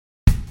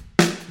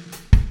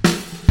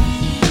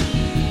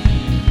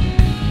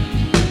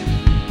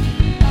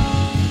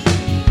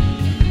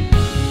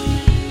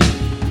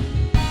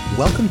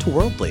Welcome to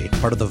Worldly,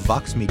 part of the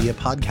Vox Media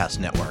Podcast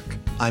Network.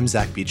 I'm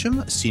Zach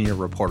Beecham, a senior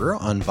reporter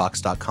on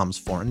Vox.com's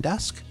foreign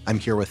desk. I'm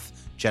here with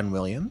Jen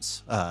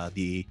Williams,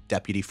 the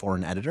deputy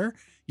foreign editor.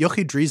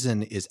 Yochai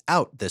Driesen is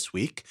out this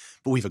week,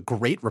 but we have a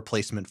great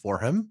replacement for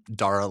him,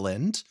 Dara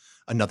Lind,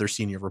 another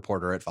senior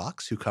reporter at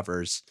Vox who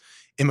covers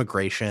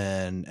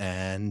immigration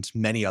and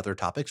many other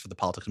topics for the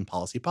Politics and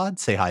Policy Pod.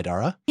 Say hi,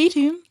 Dara. Hey,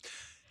 team.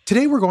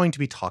 Today we're going to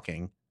be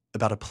talking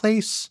about a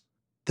place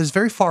that's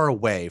very far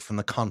away from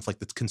the conflict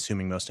that's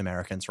consuming most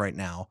Americans right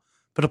now,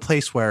 but a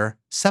place where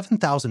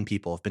 7,000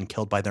 people have been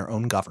killed by their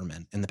own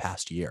government in the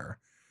past year.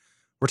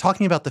 We're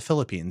talking about the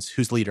Philippines,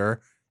 whose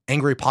leader,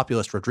 angry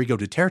populist Rodrigo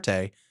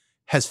Duterte,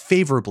 has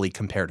favorably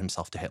compared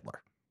himself to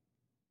Hitler.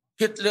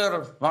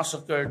 Hitler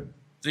massacred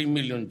 3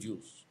 million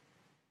Jews.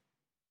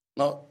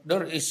 Now,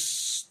 there's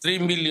a 3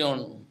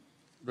 million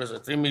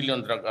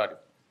drug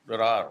addicts.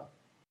 There are.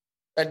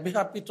 I'd be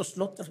happy to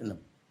slaughter them.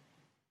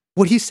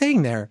 What he's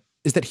saying there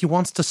is that he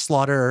wants to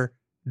slaughter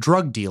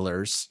drug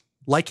dealers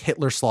like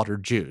Hitler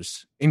slaughtered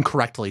Jews,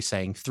 incorrectly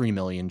saying 3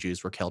 million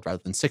Jews were killed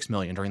rather than 6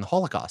 million during the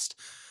Holocaust.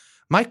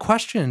 My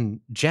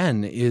question,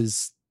 Jen,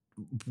 is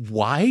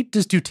why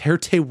does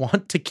Duterte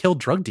want to kill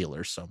drug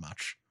dealers so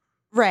much?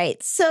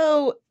 Right.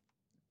 So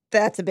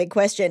that's a big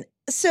question.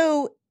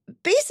 So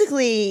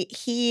basically,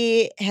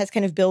 he has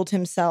kind of billed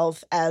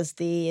himself as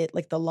the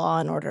law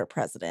and order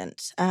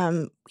president.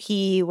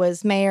 He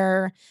was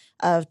mayor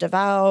of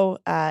Davao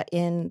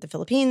in the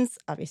Philippines,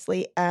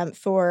 obviously,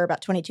 for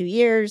about 22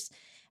 years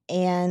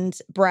and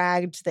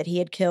bragged that he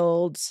had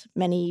killed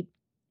many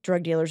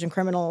drug dealers and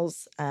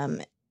criminals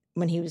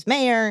when he was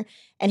mayor.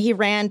 And he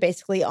ran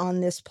basically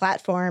on this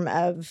platform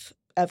of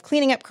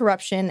cleaning up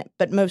corruption,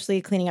 but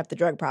mostly cleaning up the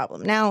drug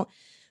problem. Now,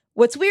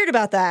 what's weird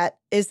about that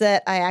is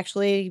that I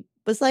actually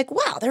was like,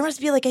 wow, there must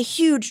be like a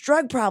huge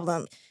drug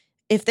problem.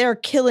 If they're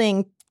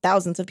killing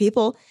thousands of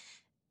people,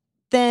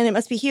 then it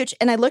must be huge.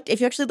 And I looked,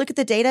 if you actually look at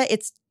the data,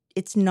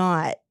 it's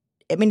not,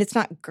 I mean, it's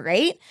not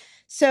great.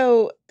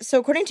 So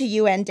according to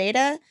UN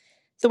data,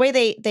 the way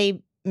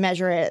they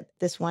measure it,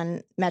 this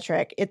one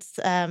metric, it's,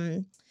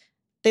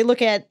 they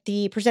look at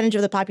the percentage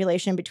of the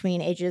population between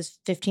ages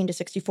 15 to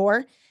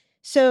 64.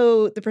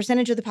 So the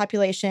percentage of the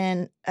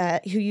population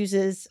who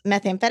uses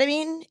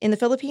methamphetamine in the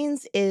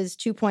Philippines is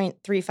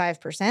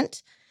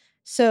 2.35%.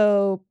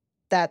 So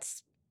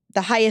that's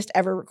the highest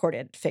ever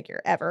recorded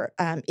figure ever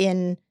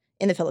in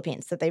the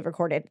Philippines that they've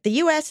recorded. The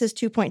U.S. is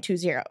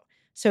 2.20.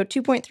 So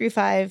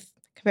 2.35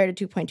 compared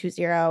to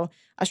 2.20.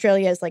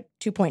 Australia is like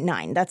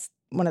 2.9. That's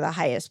one of the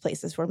highest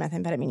places for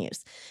methamphetamine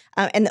use.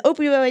 And the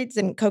opioids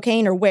and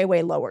cocaine are way,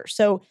 way lower.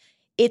 So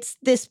it's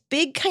this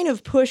big kind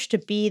of push to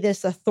be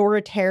this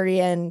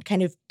authoritarian,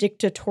 kind of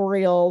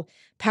dictatorial,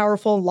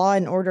 powerful law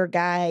and order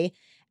guy.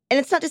 And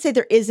it's not to say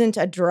there isn't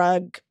a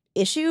drug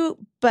issue,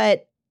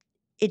 but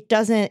it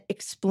doesn't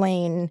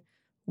explain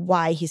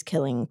why he's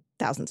killing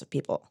thousands of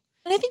people.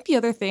 And I think the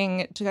other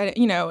thing to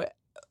kind of,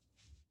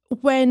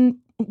 when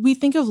we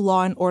think of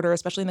law and order,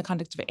 especially in the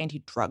context of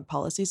anti-drug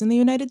policies in the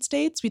United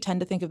States, we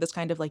tend to think of this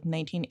kind of like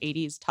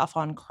 1980s tough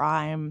on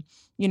crime.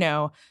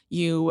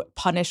 You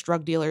punish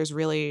drug dealers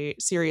really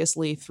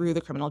seriously through the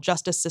criminal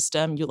justice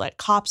system. You let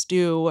cops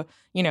do,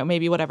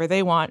 maybe whatever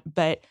they want.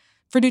 But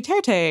for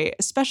Duterte,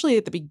 especially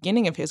at the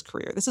beginning of his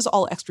career, this is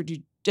all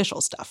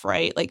extrajudicial stuff,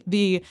 right? Like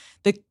the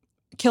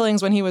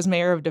killings when he was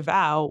mayor of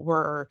Davao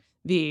were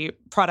the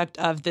product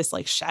of this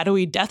like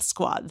shadowy death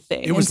squad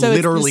thing. It was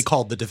literally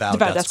called the Davao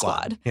Death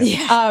Squad.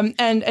 Yeah.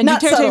 And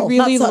Duterte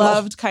really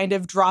loved kind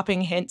of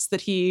dropping hints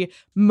that he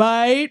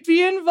might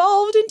be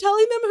involved in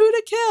telling them who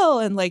to kill.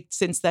 And like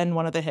since then,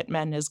 one of the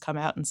hitmen has come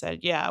out and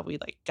said, yeah, we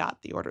like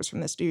got the orders from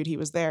this dude. He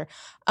was there.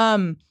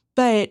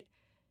 But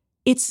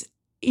it's,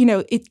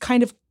 it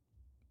kind of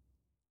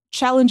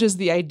challenges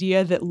the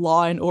idea that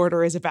law and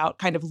order is about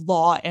kind of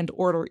law and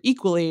order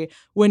equally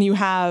when you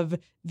have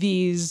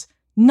these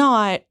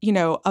not,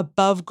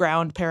 above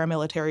ground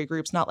paramilitary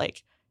groups, not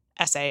like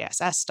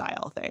SASS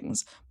style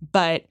things,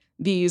 but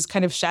these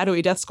kind of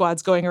shadowy death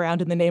squads going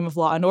around in the name of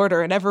law and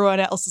order, and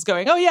everyone else is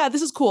going, oh yeah,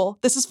 this is cool.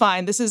 This is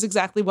fine. This is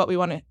exactly what we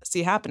want to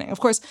see happening.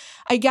 Of course,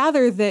 I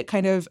gather that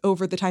kind of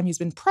over the time he's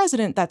been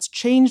president, that's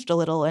changed a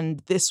little. And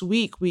this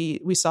week we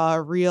saw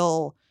a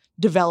real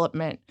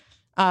development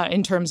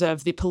in terms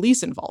of the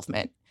police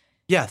involvement.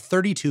 Yeah,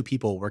 32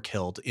 people were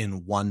killed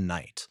in one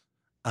night.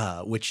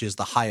 Which is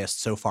the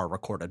highest so far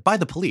recorded by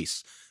the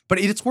police. But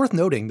it's worth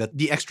noting that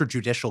the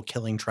extrajudicial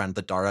killing trend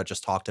that Dara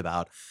just talked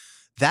about,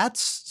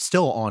 that's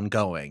still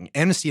ongoing.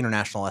 Amnesty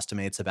International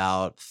estimates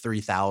about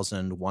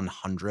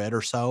 3,100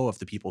 or so of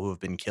the people who have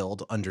been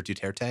killed under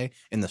Duterte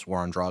in this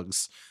war on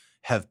drugs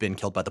have been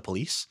killed by the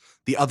police.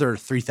 The other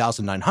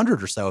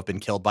 3,900 or so have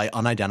been killed by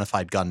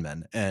unidentified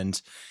gunmen.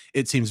 And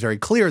it seems very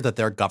clear that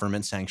they're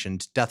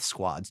government-sanctioned death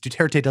squads.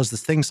 Duterte does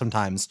this thing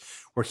sometimes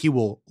where he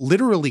will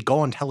literally go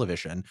on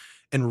television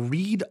and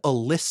read a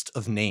list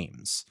of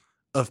names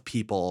of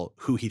people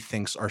who he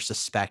thinks are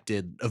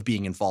suspected of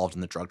being involved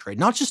in the drug trade.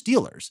 Not just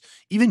dealers,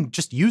 even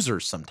just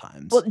users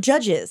sometimes. Well,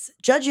 judges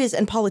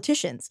and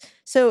politicians.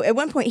 So at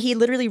one point, he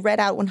literally read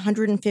out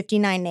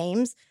 159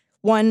 names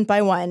one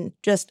by one,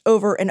 just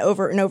over and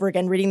over and over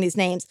again, reading these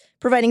names,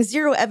 providing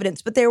zero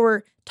evidence. But there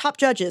were top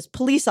judges,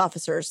 police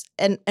officers,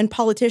 and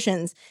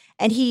politicians.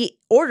 And he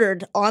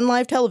ordered on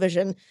live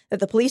television that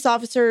the police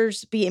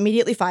officers be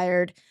immediately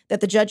fired,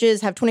 that the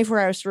judges have 24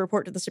 hours to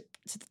report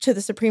to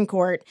the Supreme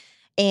Court,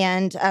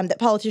 and that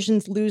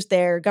politicians lose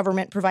their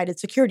government-provided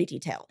security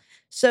detail.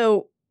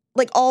 So,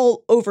 like,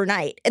 all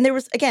overnight. And there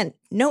was, again,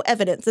 no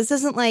evidence. This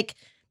isn't like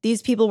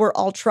these people were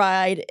all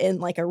tried in,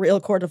 like, a real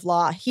court of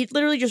law. He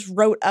literally just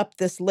wrote up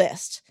this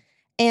list.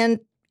 And,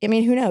 I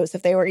mean, who knows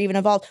if they were even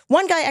involved.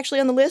 One guy actually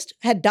on the list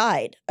had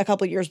died a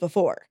couple years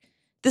before.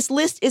 This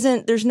list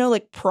there's no,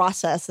 like,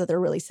 process that they're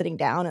really sitting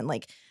down and,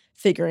 like,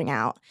 figuring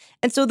out.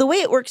 And so the way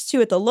it works,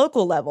 too, at the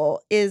local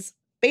level is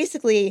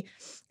basically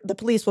the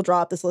police will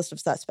draw up this list of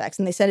suspects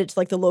and they send it to,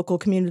 like, the local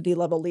community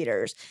level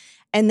leaders.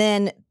 And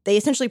then they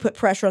essentially put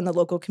pressure on the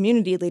local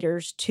community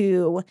leaders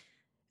to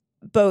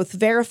both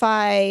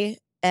verify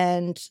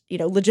and,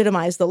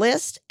 legitimize the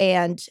list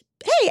and,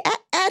 hey,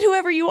 add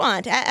whoever you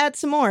want, add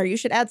some more. You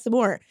should add some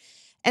more.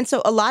 And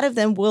so a lot of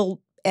them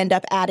will end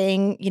up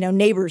adding,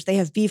 neighbors they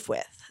have beef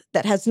with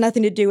that has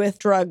nothing to do with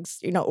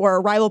drugs, or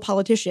a rival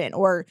politician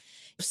or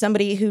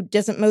somebody who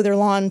doesn't mow their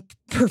lawn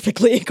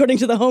perfectly, according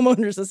to the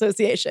homeowners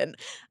association.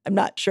 I'm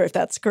not sure if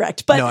that's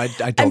correct, but no, I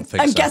don't think so.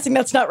 I'm guessing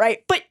that's not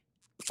right. But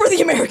for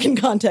the American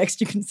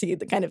context, you can see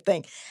the kind of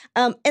thing.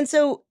 And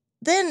so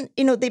then,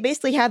 they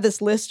basically have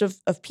this list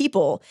of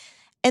people,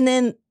 and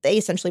then they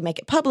essentially make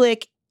it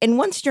public. And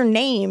once you're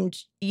named,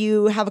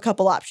 you have a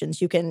couple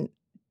options. You can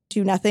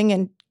do nothing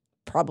and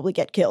probably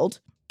get killed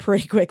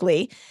pretty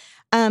quickly.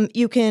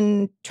 You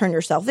can turn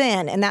yourself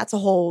in, and that's a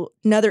whole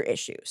nother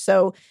issue.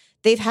 So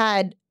they've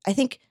had, I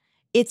think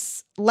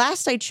it's,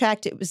 last I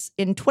checked, it was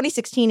in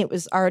 2016, it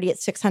was already at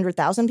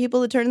 600,000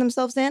 people that turned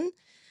themselves in.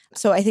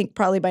 So I think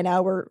probably by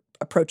now we're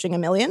approaching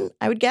 1 million,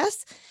 I would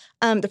guess.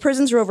 The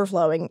prisons are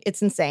overflowing.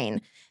 It's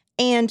insane.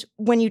 And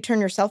when you turn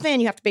yourself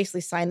in, you have to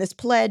basically sign this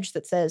pledge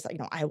that says,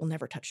 I will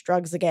never touch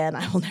drugs again.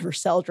 I will never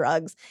sell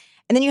drugs.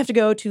 And then you have to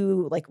go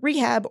to, like,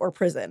 rehab or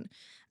prison,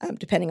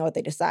 depending on what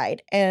they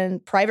decide.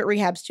 And private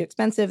rehab's too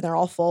expensive. And they're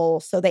all full.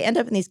 So they end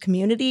up in these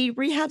community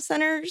rehab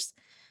centers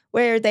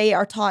where they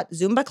are taught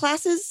Zumba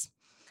classes.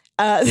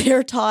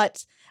 They're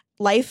taught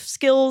life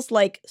skills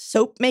like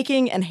soap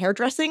making and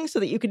hairdressing so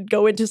that you could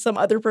go into some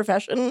other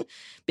profession,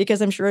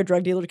 because I'm sure a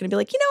drug dealer is going to be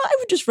like, I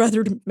would just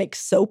rather make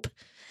soap.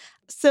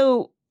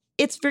 So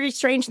it's very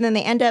strange. And then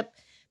they end up,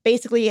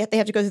 basically, they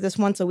have to go through this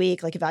once a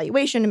week, like,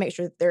 evaluation to make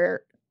sure that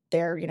they're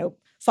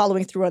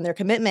following through on their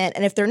commitment.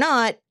 And if they're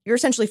not, you're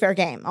essentially fair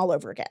game all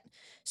over again.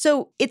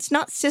 So it's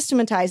not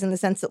systematized in the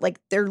sense that, like,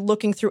 they're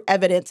looking through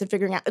evidence and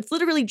figuring out. It's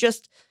literally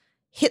just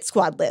hit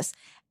squad lists.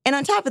 And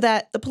on top of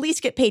that, the police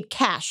get paid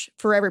cash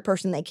for every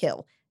person they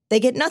kill. They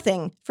get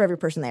nothing for every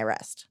person they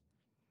arrest.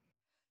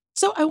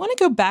 So I want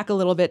to go back a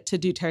little bit to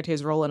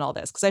Duterte's role in all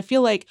this, because I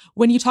feel like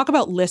when you talk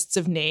about lists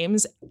of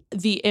names,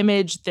 the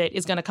image that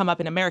is going to come up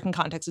in American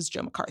context is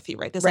Joe McCarthy,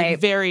 right? This like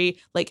very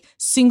like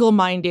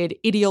single-minded,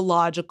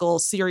 ideological,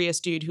 serious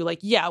dude who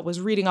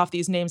was reading off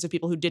these names of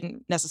people who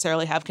didn't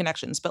necessarily have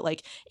connections, but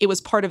like it was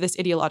part of this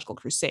ideological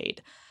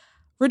crusade.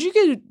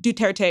 Rodrigo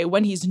Duterte,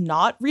 when he's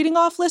not reading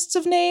off lists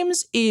of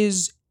names,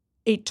 is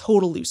a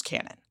total loose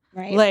cannon.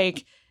 Right.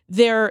 Like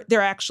they're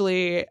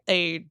actually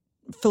a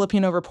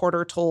Filipino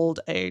reporter told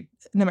an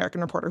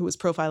American reporter who was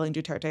profiling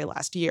Duterte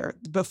last year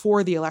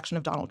before the election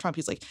of Donald Trump,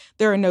 he's like,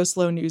 there are no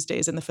slow news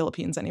days in the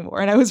Philippines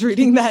anymore. And I was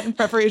reading that in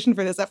preparation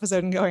for this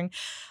episode and going,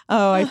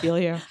 oh, I feel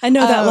you. I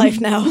know that life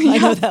now. Yeah. I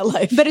know that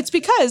life. But it's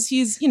because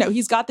he's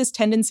got this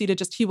tendency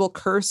to he will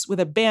curse with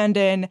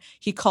abandon.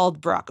 He called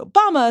Barack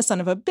Obama a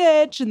son of a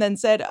bitch and then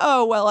said,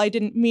 oh, well, I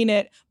didn't mean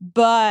it,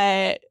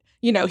 but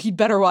he'd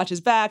better watch his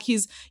back.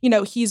 He's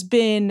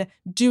been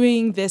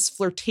doing this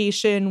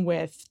flirtation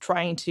with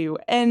trying to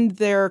end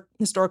their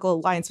historical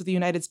alliance with the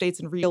United States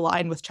and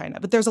realign with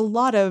China. But there's a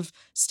lot of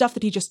stuff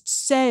that he just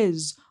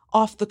says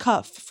off the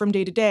cuff from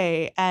day to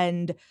day.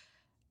 And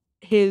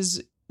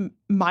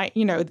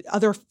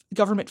other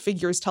government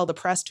figures tell the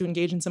press to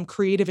engage in some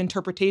creative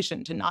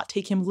interpretation, to not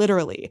take him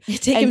literally.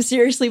 Take him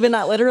seriously, but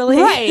not literally.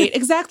 Right,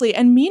 exactly.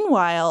 And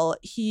meanwhile,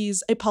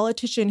 he's a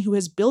politician who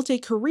has built a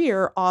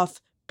career off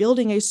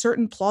building a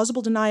certain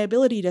plausible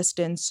deniability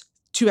distance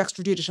to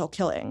extrajudicial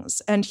killings,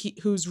 and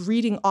who's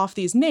reading off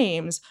these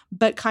names,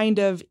 but kind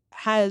of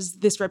has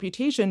this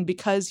reputation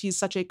because he's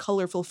such a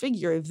colorful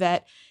figure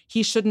that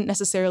he shouldn't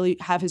necessarily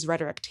have his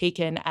rhetoric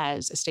taken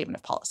as a statement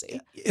of policy.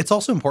 It's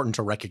also important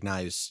to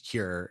recognize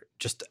here,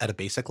 just at a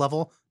basic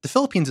level, the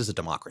Philippines is a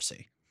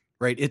democracy,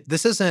 right?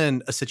 This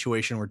isn't a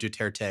situation where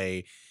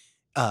Duterte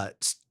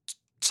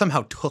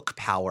somehow took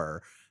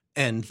power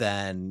and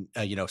then,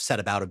 set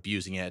about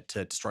abusing it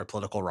to destroy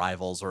political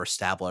rivals or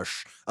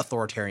establish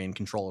authoritarian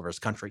control over his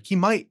country. He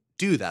might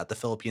do that. The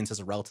Philippines has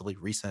a relatively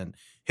recent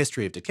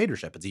history of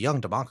dictatorship. It's a young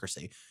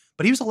democracy.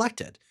 But he was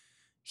elected.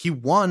 he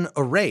won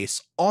a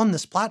race on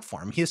this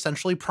platform. He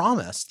essentially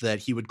promised that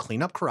he would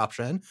clean up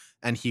corruption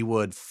and he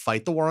would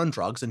fight the war on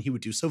drugs, and he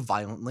would do so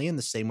violently in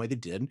the same way they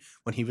did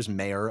when he was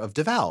mayor of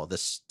Davao,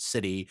 this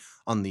city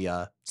on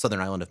the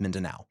southern island of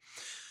Mindanao.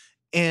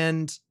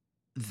 And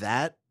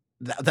that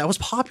was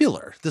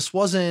popular. This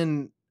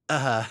wasn't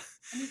and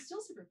it's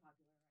still super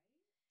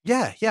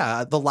popular.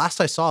 Yeah. The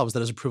last I saw was that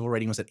his approval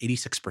rating was at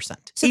 86%.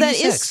 So that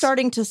is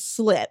starting to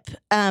slip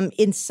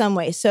in some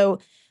way. So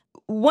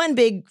one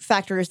big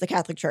factor is the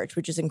Catholic Church,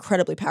 which is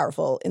incredibly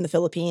powerful in the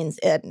Philippines.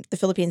 And the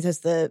Philippines has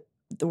the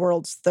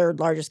world's third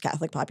largest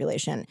Catholic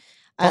population.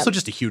 Also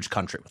just a huge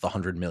country with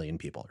 100 million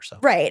people or so.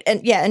 Right.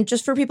 And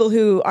just for people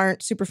who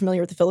aren't super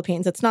familiar with the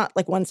Philippines, it's not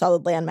like one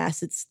solid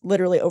landmass. It's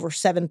literally over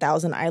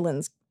 7,000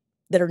 islands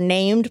that are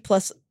named,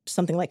 plus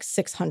something like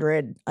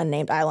 600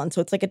 unnamed islands.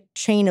 So it's like a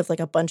chain of like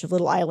a bunch of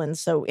little islands.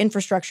 So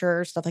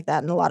infrastructure, stuff like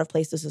that, in a lot of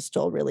places is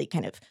still really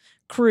kind of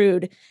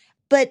crude.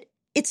 But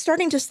it's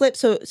starting to slip.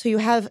 So you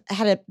have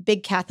had a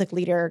big Catholic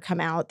leader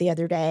come out the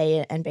other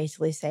day and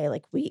basically say,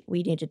 like, we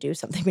need to do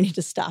something. We need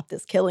to stop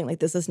this killing. Like,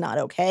 this is not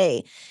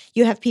okay.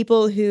 You have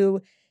people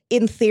who,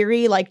 in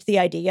theory, liked the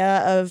idea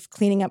of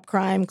cleaning up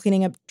crime,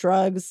 cleaning up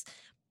drugs,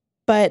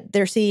 but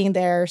they're seeing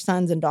their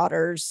sons and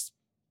daughters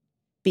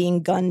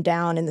being gunned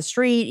down in the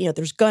street. You know,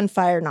 there's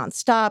gunfire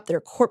nonstop. There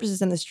are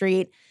corpses in the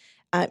street.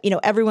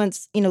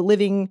 Everyone's,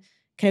 living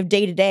kind of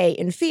day to day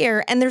in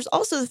fear. And there's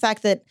also the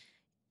fact that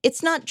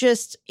it's not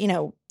just,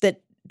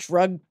 that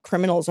drug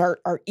criminals are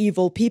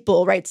evil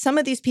people, right? Some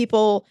of these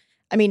people,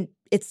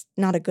 it's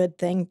not a good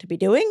thing to be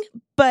doing,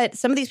 but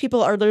some of these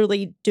people are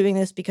literally doing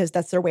this because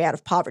that's their way out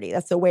of poverty.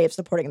 That's their way of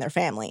supporting their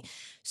family.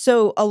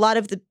 So a lot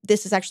of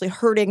this is actually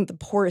hurting the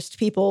poorest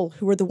people,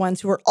 who are the ones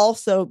who are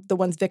also the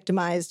ones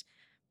victimized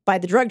by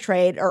the drug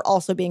trade, are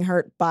also being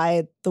hurt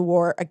by the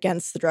war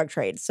against the drug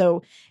trade.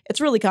 So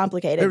it's really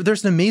complicated.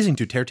 There's an amazing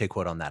Duterte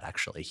quote on that,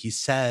 actually. He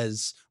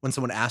says, when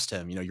someone asked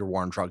him, your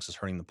war on drugs is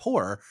hurting the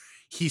poor,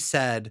 he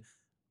said,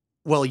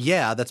 well,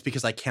 yeah, that's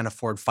because I can't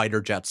afford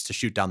fighter jets to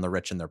shoot down the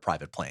rich in their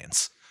private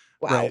planes.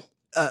 Wow.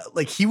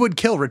 Right? He would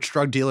kill rich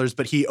drug dealers,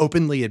 but he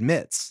openly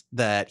admits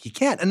that he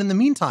can't. And in the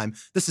meantime,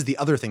 this is the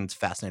other thing that's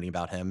fascinating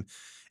about him,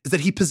 is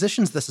that he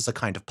positions this as a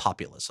kind of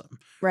populism,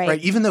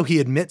 right? Even though he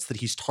admits that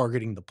he's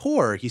targeting the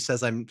poor, he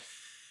says, I'm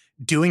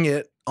doing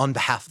it on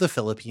behalf of the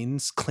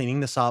Philippines,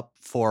 cleaning this up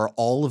for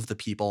all of the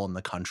people in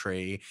the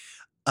country.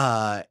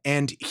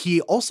 And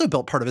he also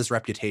built part of his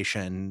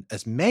reputation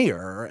as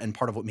mayor, and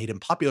part of what made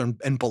him popular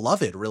and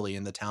beloved really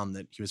in the town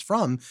that he was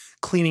from,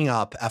 cleaning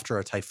up after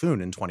a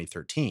typhoon in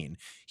 2013.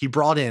 He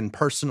brought in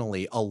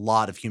personally a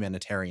lot of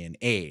humanitarian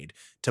aid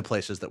to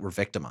places that were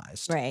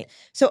victimized. Right.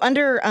 So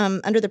under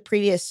the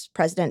previous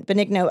president,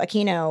 Benigno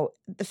Aquino,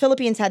 the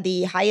Philippines had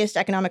the highest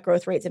economic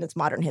growth rates in its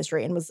modern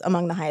history and was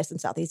among the highest in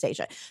Southeast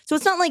Asia. So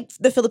it's not like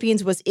the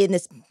Philippines was in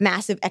this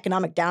massive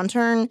economic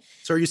downturn.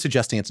 So are you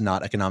suggesting it's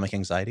not economic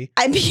anxiety?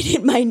 I mean,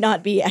 it might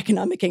not be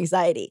economic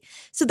anxiety.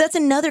 So that's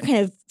another kind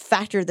of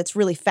factor that's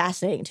really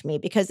fascinating to me,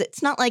 because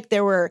it's not like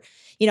there were,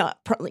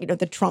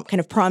 the Trump kind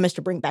of promise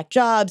to bring back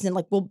jobs and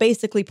we'll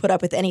basically put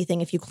up with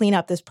anything if you clean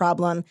up this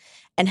problem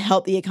and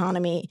help the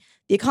economy.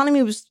 The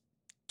economy was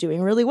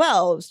doing really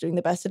well. It was doing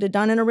the best it had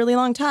done in a really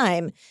long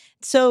time.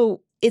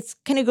 So it's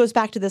kind of goes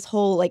back to this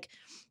whole,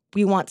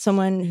 we want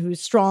someone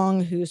who's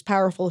strong, who's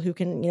powerful, who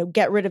can,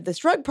 get rid of this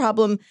drug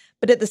problem.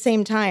 But at the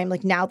same time,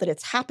 now that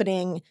it's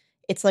happening,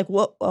 it's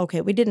well, okay,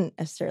 we didn't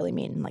necessarily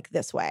mean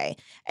this way.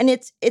 And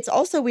it's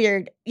also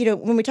weird,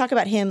 when we talk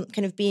about him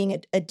kind of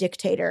being a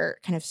dictator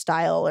kind of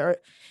style, or,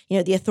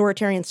 the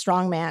authoritarian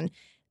strongman,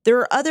 there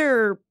are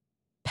other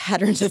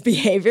patterns of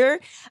behavior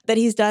that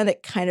he's done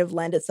that kind of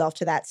lend itself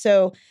to that.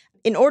 So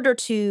in order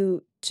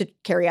to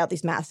carry out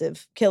these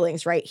massive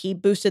killings, right, he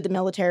boosted the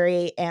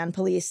military and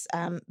police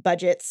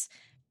budgets,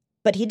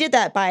 but he did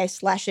that by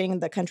slashing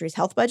the country's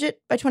health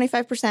budget by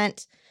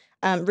 25%,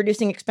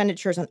 reducing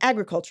expenditures on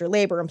agriculture,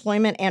 labor,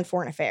 employment, and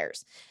foreign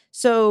affairs.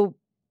 So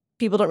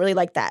people don't really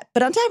like that.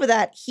 But on top of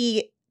that,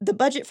 the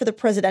budget for the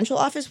presidential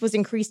office was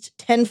increased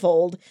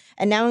tenfold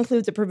and now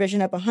includes a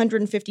provision of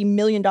 $150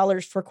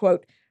 million for,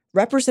 quote,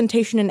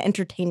 representation and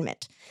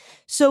entertainment.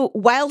 So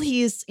while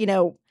he's,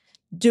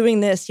 doing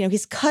this,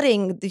 he's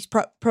cutting these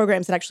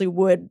programs that actually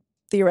would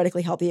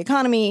theoretically help the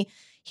economy.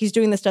 He's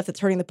doing the stuff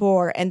that's hurting the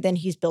poor, and then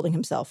he's building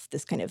himself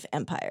this kind of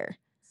empire.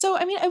 So,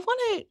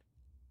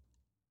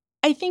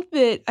 I think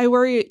that I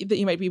worry that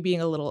you might be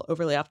being a little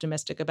overly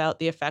optimistic about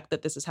the effect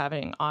that this is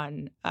having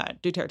on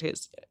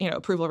Duterte's,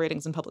 approval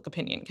ratings and public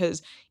opinion.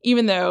 Because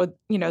even though,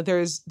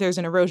 there's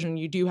an erosion,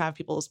 you do have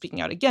people speaking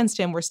out against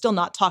him. We're still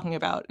not talking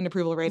about an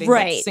approval rating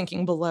that's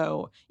sinking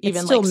below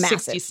even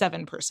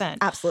 67%.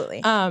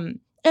 Absolutely.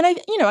 And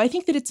I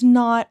think that it's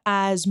not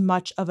as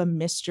much of a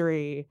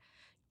mystery.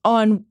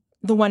 On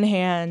the one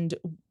hand,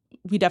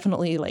 we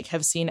definitely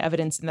have seen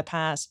evidence in the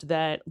past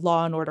that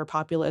law and order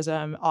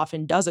populism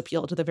often does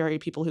appeal to the very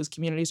people whose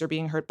communities are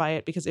being hurt by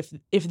it, because if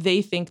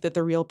they think that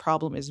the real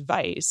problem is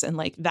vice and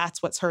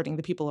that's what's hurting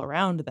the people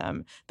around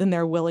them, then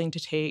they're willing to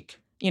take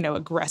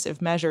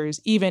aggressive measures,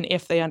 even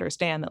if they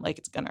understand that, like,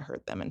 it's going to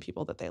hurt them and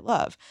people that they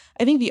love.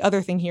 I think the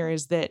other thing here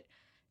is that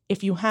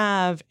if you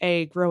have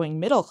a growing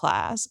middle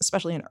class,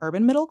 especially an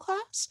urban middle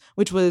class,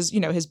 which was,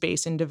 his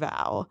base in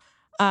Davao,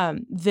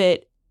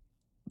 that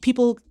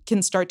people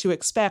can start to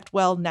expect,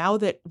 well, now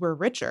that we're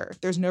richer,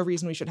 there's no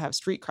reason we should have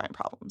street crime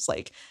problems.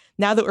 Like,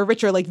 now that we're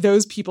richer, like,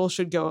 those people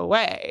should go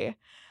away.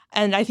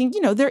 And I think,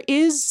 there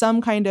is some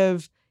kind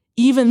of,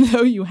 even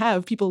though you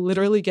have people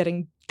literally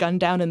getting gunned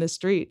down in the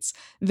streets,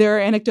 there are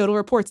anecdotal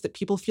reports that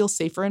people feel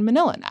safer in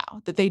Manila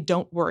now, that they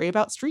don't worry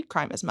about street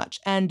crime as much.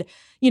 And,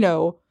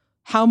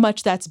 how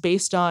much that's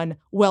based on,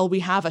 well, we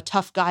have a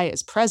tough guy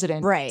as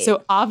president. Right.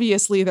 So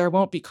obviously there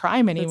won't be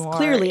crime anymore.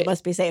 Clearly it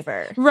must be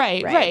safer.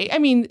 Right. I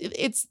mean,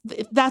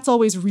 that's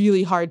always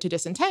really hard to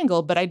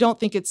disentangle, but I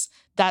don't think it's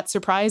that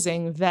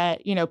surprising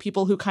that,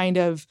 people who kind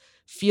of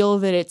feel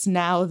that it's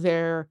now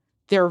their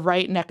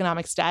right and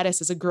economic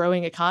status as a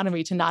growing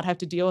economy to not have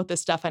to deal with this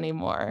stuff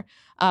anymore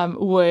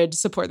would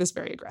support this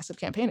very aggressive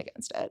campaign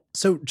against it.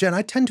 So, Jen,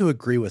 I tend to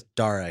agree with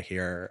Dara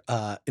here,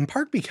 in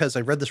part because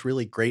I read this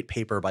really great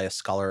paper by a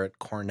scholar at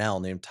Cornell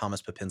named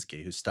Thomas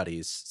Popinski, who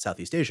studies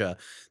Southeast Asia.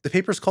 The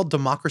paper is called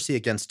Democracy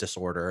Against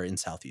Disorder in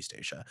Southeast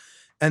Asia.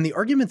 And the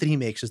argument that he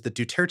makes is that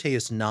Duterte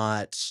is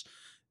not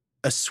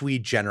a sui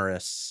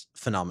generis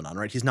phenomenon,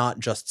 right? He's not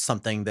just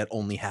something that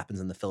only happens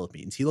in the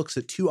Philippines. He looks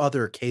at two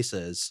other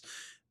cases,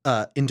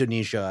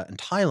 Indonesia and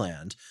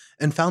Thailand,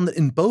 and found that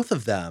in both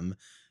of them,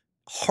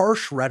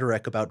 harsh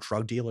rhetoric about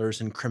drug dealers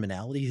and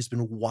criminality has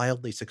been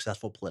wildly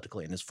successful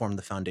politically and has formed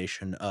the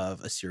foundation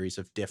of a series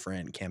of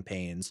different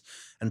campaigns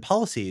and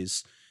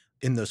policies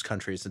in those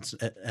countries.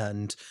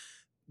 And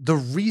the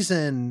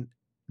reason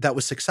that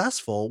was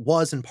successful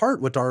was in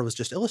part what Dara was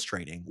just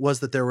illustrating,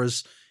 was that there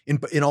was in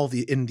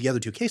the other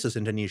two cases,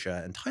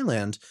 Indonesia and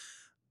Thailand,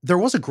 there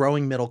was a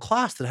growing middle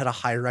class that had a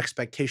higher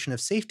expectation of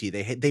safety.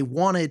 They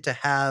wanted to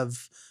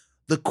have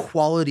the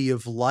quality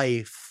of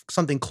life,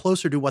 something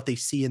closer to what they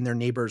see in their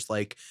neighbors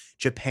like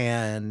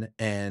Japan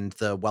and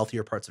the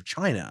wealthier parts of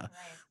China,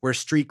 where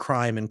street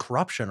crime and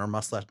corruption are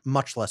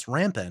much less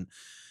rampant.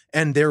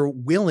 And they're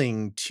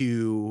willing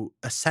to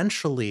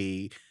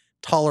essentially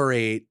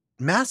tolerate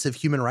massive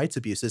human rights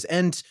abuses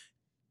and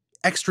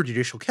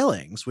extrajudicial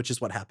killings, which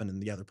is what happened in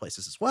the other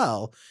places as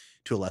well,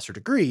 to a lesser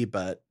degree,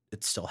 but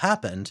it still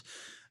happened.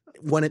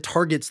 When it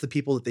targets the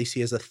people that they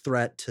see as a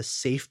threat to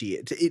safety,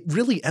 it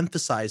really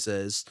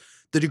emphasizes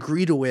the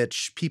degree to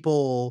which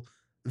people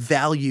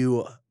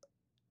value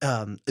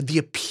the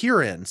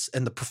appearance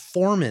and the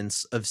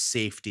performance of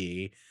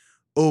safety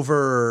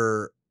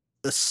over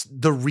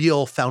the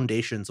real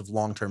foundations of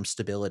long-term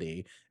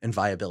stability and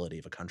viability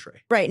of a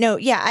country. Right. No,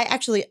 yeah, I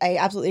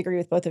absolutely agree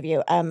with both of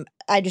you.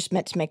 I just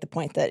meant to make the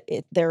point that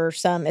there are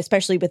some,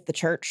 especially with the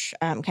church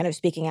kind of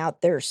speaking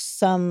out, there's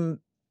some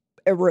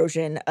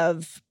erosion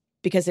of,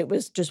 because it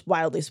was just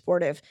wildly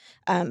supportive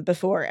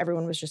before.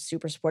 Everyone was just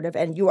super supportive,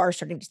 and you are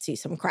starting to see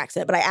some cracks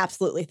in it. But I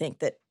absolutely think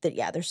that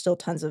yeah, there's still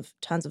tons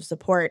of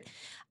support.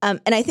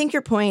 And I think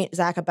your point,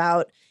 Zach,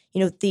 about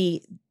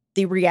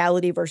the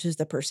reality versus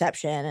the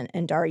perception,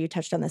 and Dara, you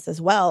touched on this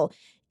as well,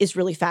 is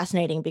really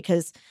fascinating,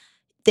 because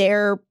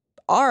there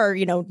are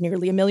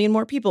nearly 1 million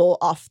more people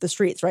off the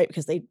streets, right?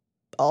 Because they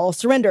all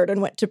surrendered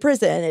and went to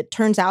prison. It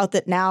turns out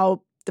that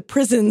now the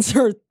prisons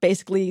are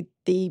basically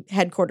the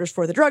headquarters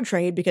for the drug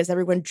trade, because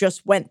everyone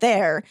just went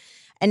there.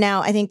 And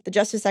now I think the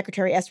Justice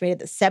Secretary estimated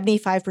that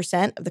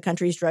 75% of the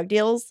country's drug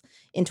deals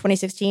in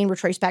 2016 were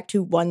traced back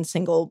to one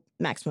single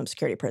maximum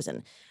security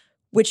prison,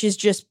 which is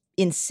just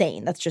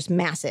insane. That's just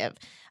massive.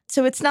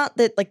 So it's not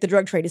that like the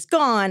drug trade is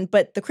gone,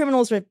 but the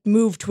criminals have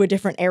moved to a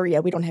different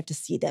area. We don't have to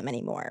see them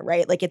anymore,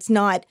 right? Like, it's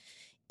not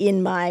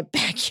in my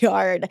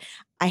backyard.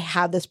 I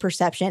have this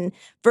perception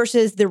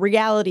versus the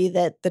reality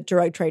that the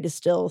drug trade is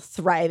still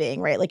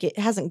thriving, right? Like, it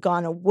hasn't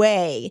gone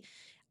away.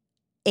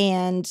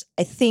 And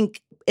I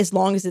think as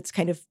long as it's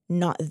kind of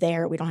not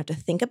there, we don't have to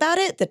think about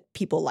it, that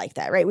people like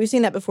that, right? We've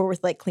seen that before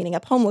with like cleaning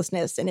up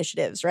homelessness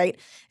initiatives, right?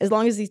 As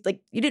long as these,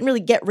 like, you didn't really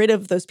get rid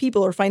of those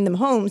people or find them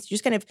homes, you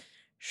just kind of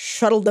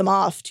shuttled them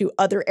off to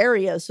other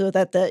areas so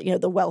that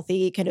the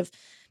wealthy kind of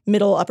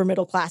upper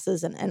middle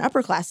classes and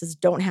upper classes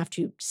don't have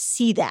to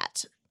see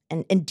that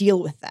and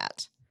deal with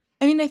that.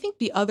 I mean, I think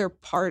the other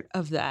part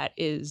of that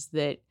is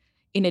that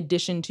in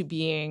addition to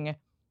being,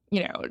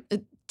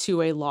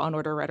 to a law and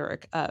order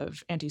rhetoric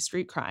of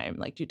anti-street crime,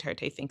 like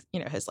Duterte thinks,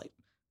 has like,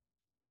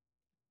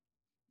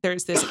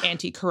 there's this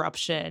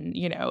anti-corruption,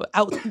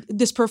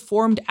 this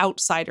performed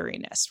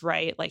outsideriness,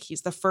 right? Like,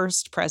 he's the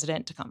first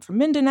president to come from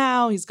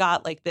Mindanao. He's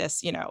got like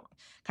this,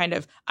 kind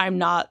of, I'm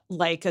not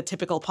like a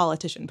typical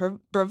politician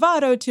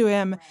bravado to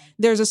him. Right.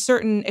 There's a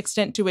certain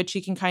extent to which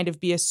he can kind of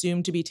be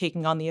assumed to be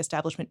taking on the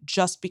establishment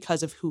just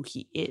because of who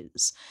he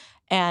is.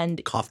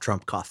 And cough,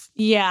 Trump, cough.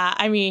 Yeah,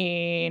 I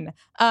mean,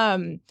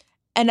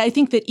 and I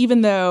think that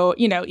even though,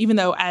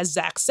 as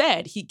Zach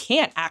said, he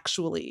can't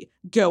actually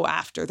go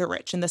after the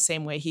rich in the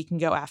same way he can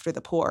go after the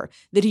poor,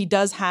 that he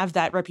does have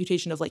that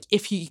reputation of like,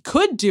 if he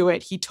could do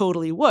it, he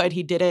totally would.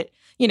 He did it,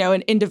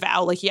 in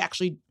Davao, like he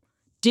actually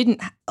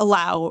didn't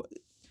allow,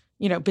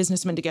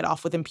 businessmen to get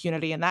off with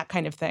impunity and that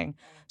kind of thing.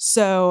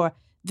 So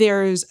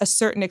there's a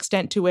certain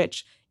extent to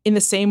which, in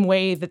the same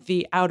way that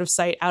the out of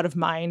sight, out of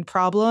mind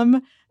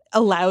problem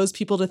allows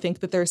people to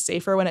think that they're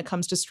safer when it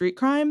comes to street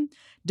crime,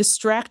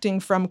 distracting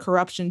from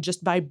corruption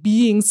just by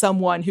being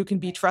someone who can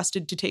be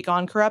trusted to take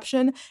on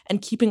corruption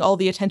and keeping all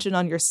the attention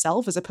on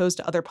yourself as opposed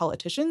to other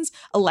politicians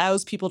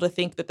allows people to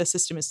think that the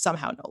system is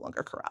somehow no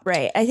longer corrupt.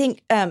 Right. I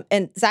think,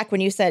 and Zach,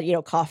 when you said,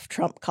 cough,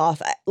 Trump,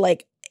 cough,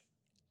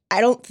 I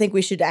don't think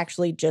we should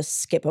actually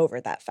just skip over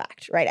that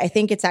fact, right? I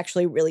think it's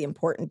actually really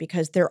important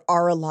because there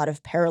are a lot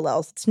of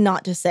parallels. It's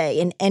not to say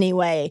in any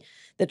way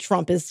that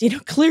Trump is,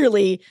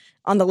 clearly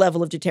on the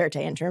level of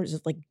Duterte in terms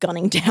of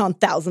gunning down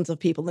thousands of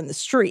people in the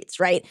streets,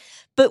 right?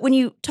 But when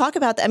you talk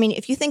about that,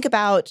 if you think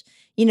about,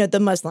 the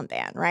Muslim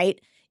ban, right?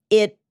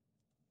 It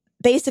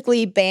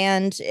basically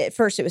banned, at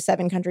first it was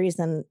 7 countries,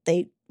 then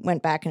they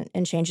went back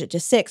and changed it to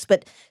 6.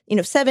 But,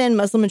 7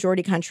 Muslim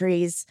majority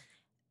countries,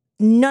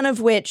 none of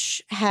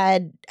which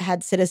had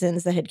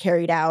citizens that had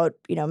carried out,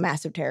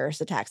 massive terrorist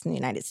attacks in the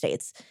United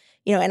States.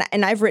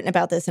 And I've written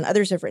about this and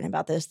others have written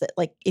about this, that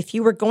if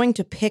you were going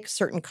to pick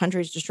certain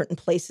countries or certain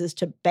places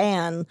to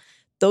ban,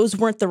 those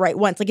weren't the right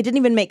ones. It didn't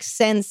even make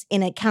sense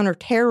in a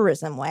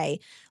counterterrorism way,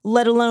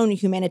 let alone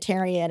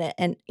humanitarian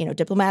and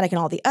diplomatic and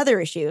all the other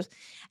issues.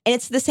 And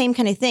it's the same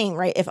kind of thing,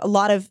 right? If a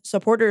lot of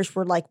supporters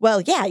were like,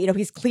 well, yeah,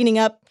 he's cleaning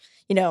up,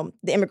 the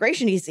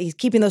immigration, he's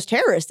keeping those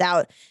terrorists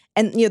out.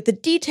 And, the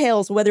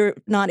details, whether or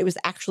not it was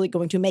actually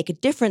going to make a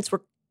difference,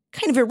 were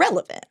kind of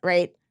irrelevant,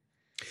 right?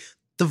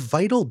 The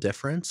vital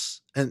difference,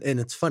 and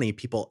it's funny,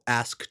 people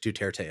ask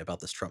Duterte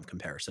about this Trump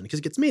comparison because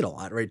it gets made a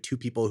lot, right? 2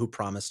 people who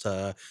promise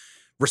to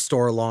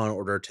restore law and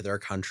order to their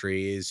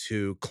countries,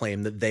 who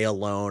claim that they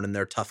alone and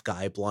their tough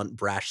guy, blunt,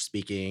 brash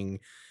speaking,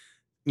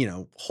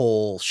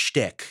 whole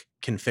shtick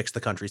can fix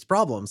the country's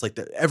problems.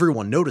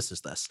 Everyone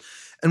notices this.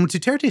 And what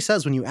Duterte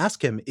says when you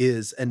ask him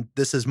is, and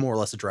this is more or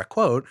less a direct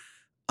quote,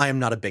 "I am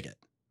not a bigot."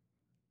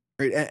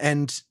 Right?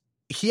 And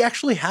he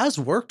actually has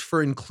worked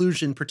for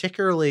inclusion,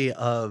 particularly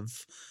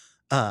of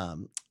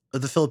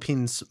the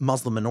Philippines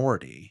Muslim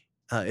minority.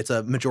 It's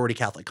a majority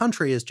Catholic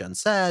country, as Jen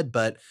said,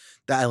 but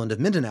the island of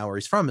Mindanao, where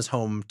he's from, is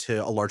home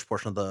to a large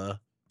portion of the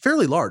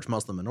fairly large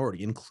Muslim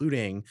minority,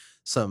 including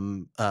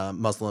some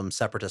Muslim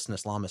separatist and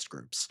Islamist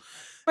groups.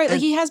 Right,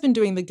 he has been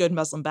doing the good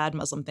Muslim, bad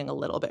Muslim thing a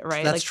little bit,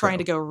 right? That's trying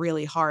true. to go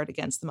really hard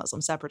against the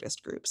Muslim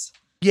separatist groups.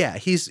 Yeah,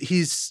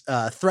 he's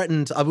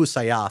threatened. Abu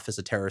Sayyaf is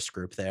a terrorist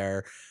group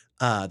there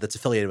that's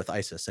affiliated with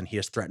ISIS, and he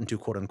has threatened to,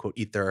 quote unquote,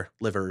 eat their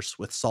livers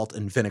with salt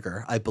and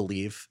vinegar, I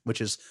believe,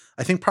 which is,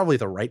 I think, probably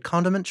the right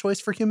condiment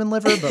choice for human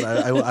liver, but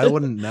I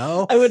wouldn't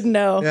know. I wouldn't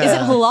know. Yeah. Is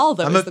it halal,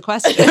 though, is the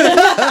question.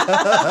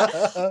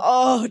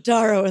 Oh,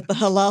 Dara with the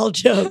halal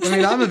jokes.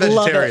 I'm a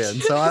vegetarian,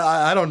 so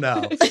I don't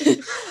know.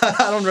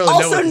 I don't really know.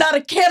 Also not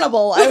a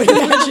cannibal, I would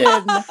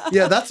imagine.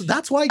 Yeah,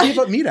 that's why I gave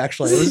up meat,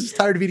 actually. I was just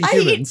tired of eating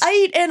humans. I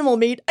eat animal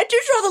meat. I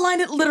do draw the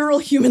line at literal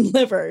human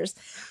livers.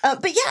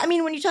 But yeah,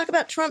 when you talk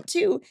about Trump,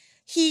 too,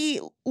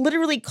 he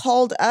literally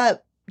called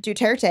up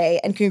Duterte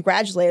and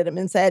congratulated him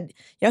and said,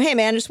 hey,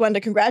 man, I just wanted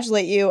to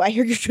congratulate you. I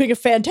hear you're doing a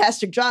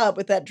fantastic job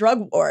with that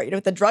drug war,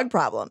 with the drug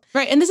problem.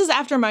 Right. And this is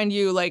after, mind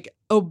you,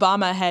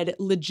 Obama had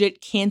legit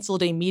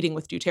canceled a meeting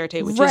with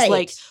Duterte, which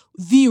right. is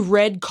the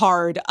red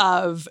card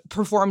of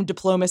performed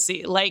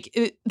diplomacy.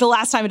 The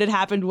last time it had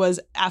happened was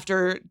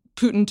after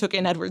Putin took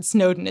in Edward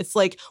Snowden. It's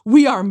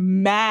we are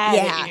mad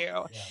at you.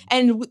 Yeah.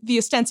 And the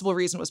ostensible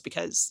reason was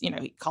because,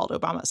 he called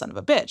Obama a son of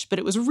a bitch. But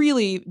it was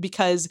really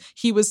because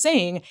he was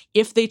saying,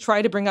 if they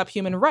try to bring up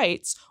human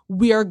rights,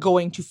 we are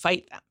going to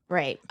fight them.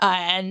 Right.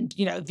 And,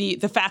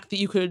 the fact that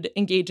you could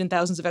engage in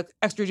thousands of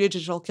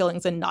extrajudicial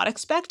killings and not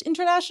expect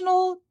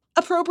international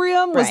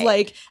opprobrium was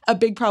right. A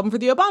big problem for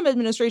the Obama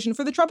administration.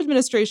 For the Trump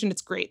administration,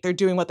 it's great. They're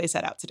doing what they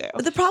set out to do.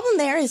 But the problem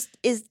there is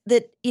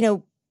that,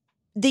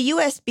 the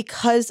U.S.,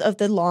 because of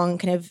the long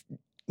kind of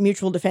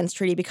mutual defense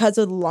treaty, because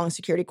of the long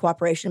security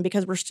cooperation,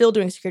 because we're still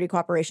doing security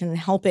cooperation and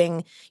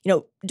helping,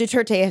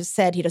 Duterte has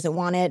said he doesn't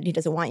want it. He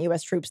doesn't want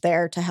U.S. troops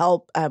there to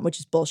help, which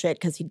is bullshit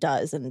because he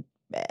does and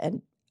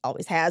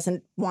always has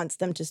and wants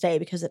them to stay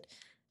because it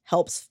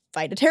helps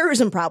fight a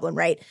terrorism problem,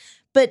 right?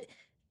 But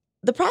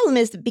the problem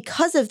is that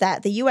because of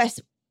that, the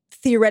U.S.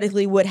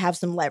 theoretically would have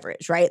some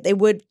leverage, right? They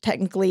would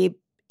technically,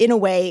 in a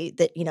way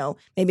that,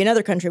 maybe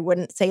another country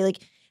wouldn't say,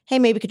 hey,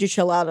 maybe could you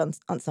chill out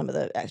on some of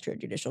the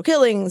extrajudicial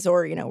killings,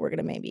 or, we're going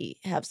to maybe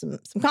have some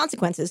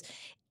consequences,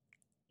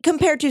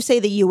 compared to, say,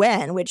 the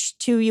UN, which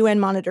 2 UN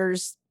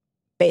monitors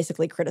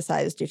basically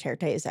criticized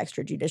Duterte's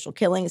extrajudicial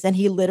killings, and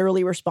he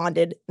literally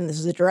responded, and this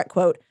is a direct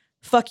quote,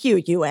 "Fuck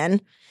you, UN."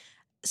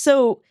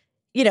 So,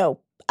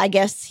 I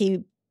guess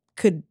he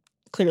could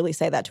clearly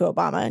say that to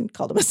Obama and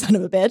called him a son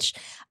of a bitch.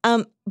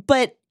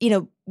 But,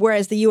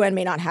 whereas the UN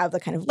may not have the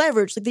kind of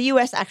leverage, the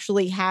U.S.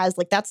 actually has,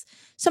 that's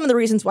some of the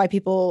reasons why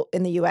people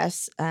in the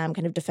U.S.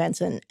 Kind of defense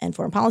and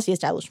foreign policy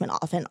establishment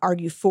often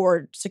argue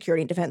for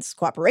security and defense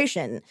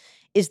cooperation,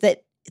 is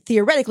that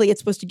theoretically it's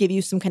supposed to give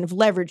you some kind of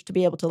leverage to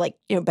be able to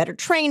better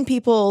train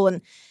people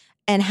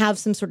and have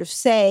some sort of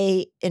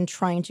say in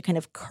trying to kind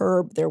of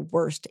curb their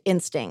worst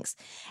instincts.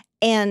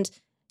 And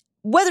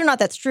whether or not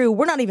that's true,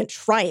 we're not even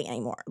trying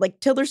anymore. Like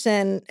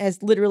Tillerson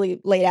has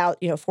literally laid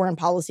out, foreign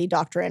policy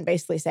doctrine,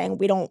 basically saying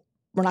we're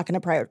not going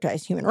to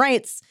prioritize human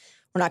rights.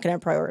 We're not going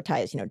to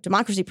prioritize,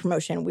 democracy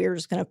promotion. We're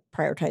just going to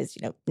prioritize,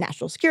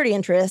 national security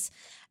interests.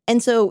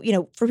 And so,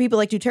 for people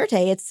like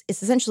Duterte, it's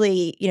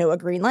essentially, a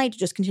green light to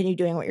just continue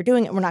doing what you're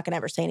doing, and we're not going to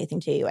ever say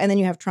anything to you. And then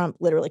you have Trump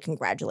literally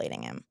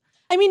congratulating him.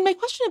 I mean, my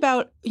question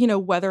about,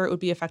 whether it would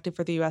be effective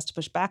for the U.S. to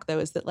push back, though,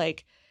 is that,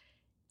 like,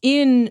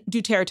 in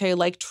Duterte,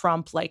 like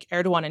Trump, like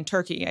Erdogan in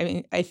Turkey, I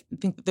mean, I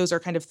think that those are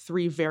kind of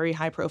three very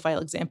high-profile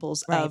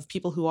examples of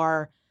people who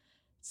are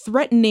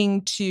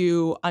threatening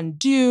to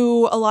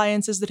undo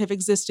alliances that have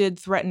existed,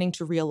 threatening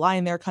to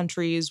realign their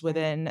countries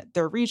within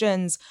their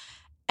regions,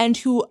 and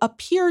who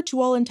appear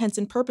to all intents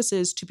and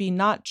purposes to be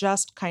not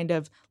just kind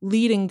of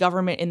leading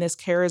government in this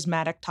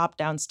charismatic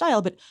top-down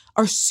style, but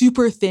are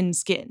super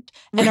thin-skinned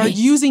and are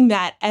using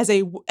that as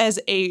a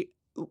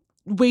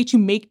way to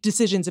make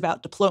decisions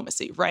about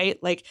diplomacy, right?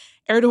 Like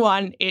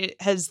Erdogan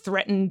has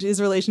threatened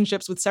his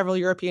relationships with several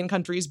European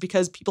countries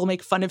because people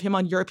make fun of him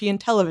on European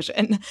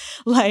television.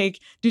 Like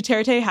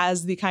Duterte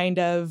has the kind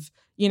of,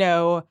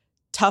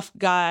 tough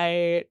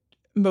guy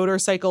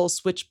motorcycle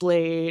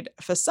switchblade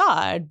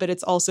facade, but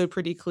it's also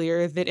pretty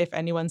clear that if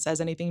anyone says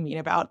anything mean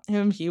about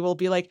him, he will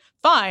be like,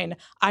 fine,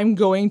 I'm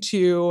going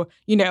to,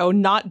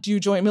 not do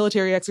joint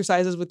military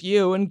exercises with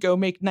you and go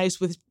make nice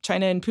with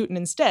China and Putin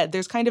instead.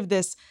 There's kind of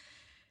this,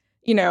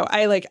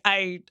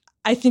 I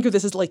think of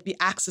this as like the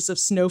axis of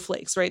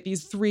snowflakes, right?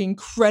 These three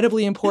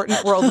incredibly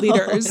important world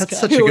leaders. That's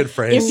such a good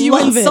phrase. If you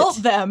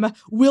insult them,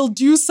 will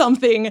do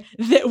something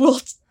that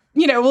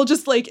will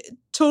just like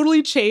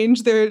totally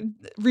change their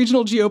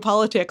regional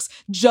geopolitics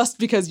just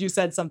because you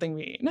said something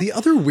mean. The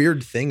other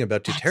weird thing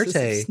about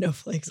Duterte,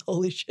 snowflakes,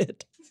 holy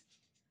shit.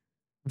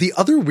 The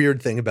other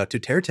weird thing about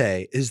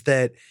Duterte is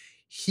that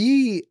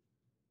he,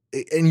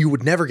 and you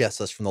would never guess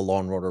this from the Law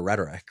and Order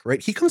rhetoric,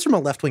 right? He comes from a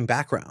left-wing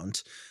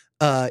background.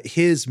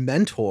 His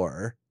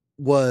mentor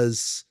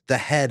was the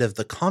head of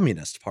the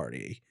Communist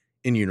Party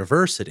in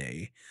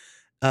university.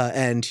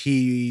 And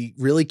he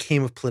really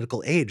came of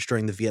political age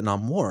during the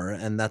Vietnam War,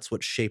 and that's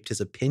what shaped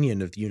his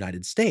opinion of the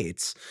United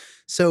States.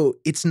 So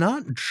it's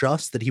not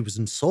just that he was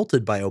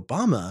insulted by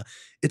Obama,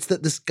 it's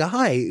that this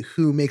guy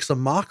who makes a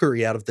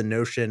mockery out of the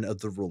notion of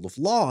the rule of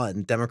law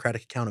and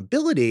democratic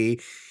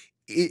accountability,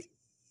 it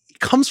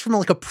comes from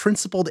like a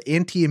principled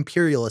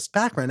anti-imperialist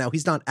background. Now,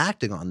 he's not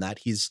acting on that.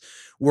 He's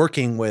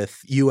working with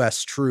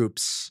U.S.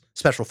 troops,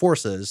 special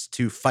forces,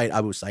 to fight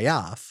Abu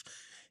Sayyaf.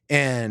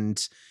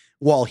 And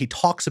while he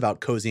talks about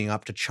cozying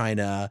up to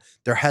China,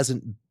 there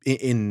hasn't,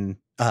 in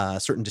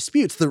certain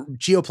disputes, the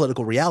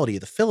geopolitical reality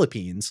of the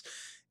Philippines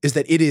is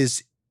that it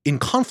is in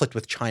conflict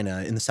with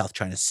China in the South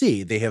China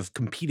Sea. They have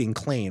competing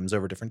claims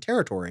over different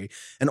territory,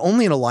 and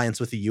only an alliance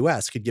with the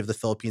U.S. could give the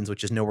Philippines,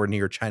 which is nowhere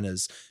near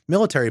China's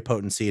military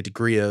potency, a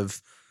degree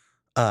of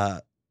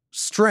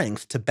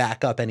strength to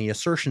back up any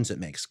assertions it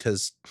makes,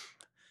 because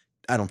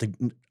I don't think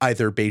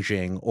either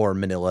Beijing or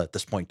Manila at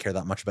this point care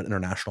that much about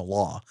international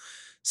law.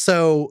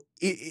 So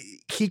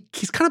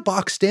he's kind of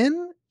boxed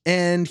in,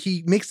 and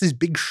he makes these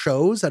big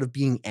shows out of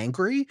being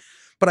angry.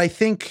 But I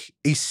think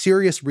a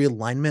serious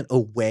realignment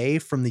away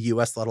from the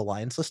U.S.-led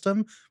alliance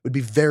system would be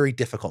very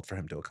difficult for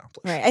him to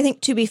accomplish. Right. I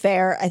think, to be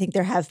fair, I think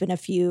there have been a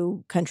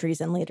few countries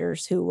and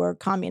leaders who were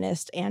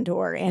communist and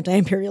or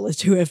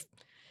anti-imperialist who have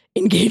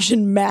engaged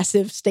in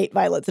massive state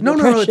violence and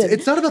repression. No.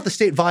 It's not about the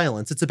state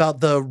violence. It's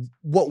about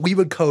what we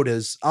would code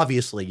as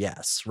obviously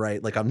yes,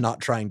 right? Like, I'm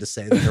not trying to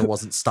say that there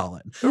wasn't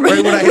Stalin.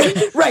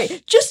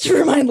 Right. Just to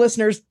remind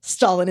listeners,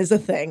 Stalin is a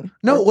thing.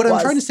 No, what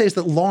I'm trying to say is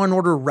that Law and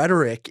Order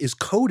rhetoric is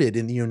coded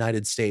in the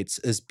United States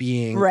as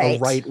being a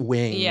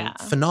right-wing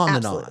phenomenon.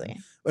 Absolutely.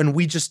 And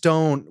we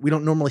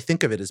don't normally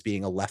think of it as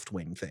being a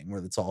left-wing thing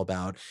where it's all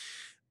about,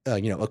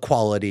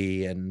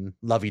 equality and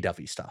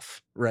lovey-dovey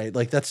stuff, right?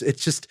 Like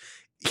it's just,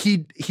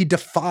 he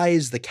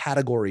defies the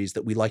categories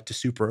that we like to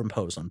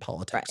superimpose on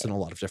politics in a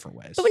lot of different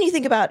ways. But when you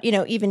think about,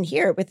 even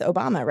here with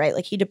Obama, right?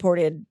 Like he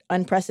deported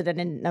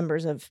unprecedented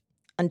numbers of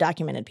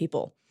undocumented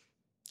people.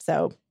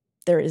 So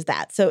there is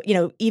that. So,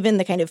 even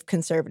the kind of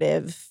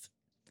conservative,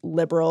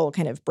 liberal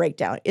kind of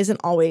breakdown isn't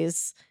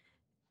always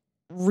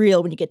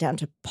real when you get down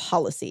to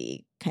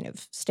policy kind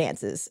of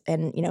stances,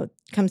 and, it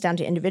comes down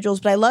to individuals.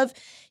 But I love,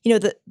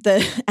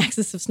 the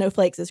axis of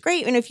snowflakes is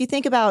great. And if you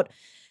think about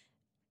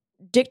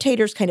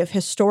dictators kind of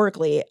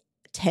historically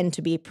tend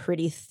to be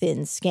pretty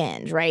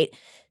thin-skinned, right?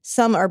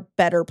 Some are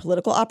better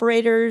political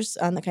operators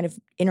on the kind of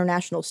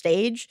international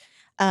stage,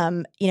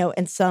 and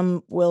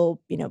some will,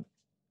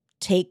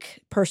 take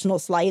personal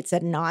slights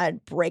and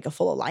not break a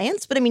full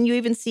alliance. But I mean, you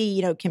even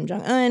see, Kim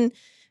Jong-un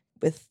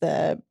with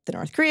the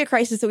North Korea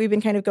crisis that we've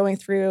been kind of going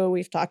through.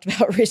 We've talked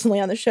about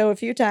recently on the show a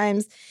few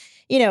times.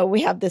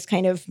 We have this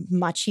kind of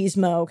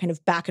machismo kind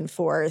of back and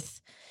forth,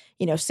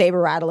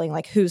 saber rattling,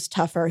 like who's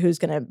tougher, who's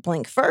going to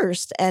blink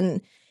first. And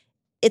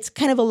it's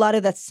kind of a lot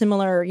of that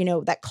similar,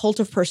 that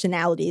cult of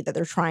personality that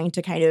they're trying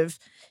to kind of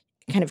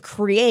kind of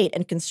create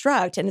and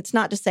construct. And it's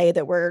not to say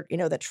that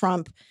that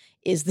Trump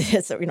is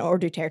this, or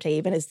Duterte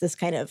even is this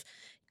kind of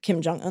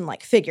Kim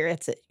Jong-un-like figure.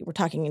 We're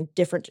talking in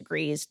different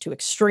degrees to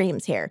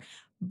extremes here.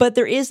 But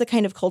there is a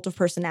kind of cult of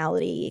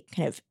personality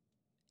kind of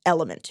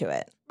element to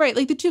it. Right.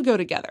 Like the two go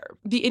together.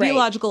 The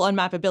ideological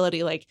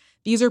unmappability, like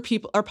these are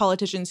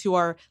politicians who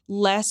are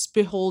less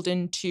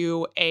beholden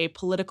to a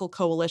political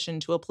coalition,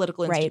 to a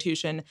political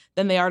institution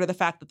than they are to the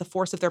fact that the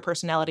force of their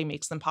personality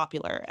makes them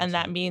popular. And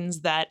that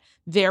means that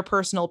their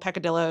personal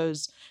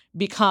peccadillos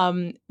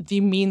become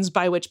the means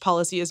by which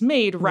policy is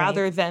made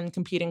rather than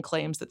competing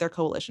claims that their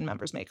coalition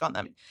members make on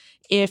them.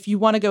 If you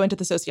want to go into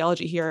the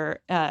sociology here,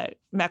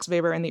 Max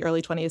Weber in the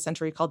early 20th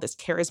century called this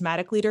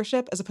charismatic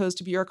leadership as opposed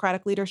to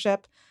bureaucratic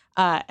leadership.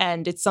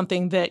 And it's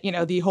something that,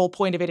 the whole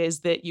point of it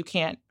is that you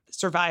can't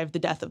survive the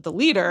death of the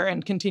leader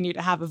and continue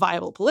to have a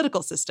viable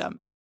political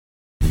system.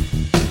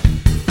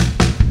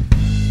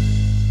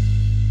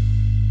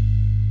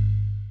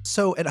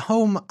 So at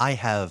home, I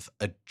have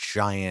a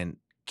giant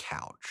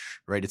couch,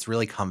 right? It's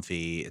really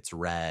comfy. It's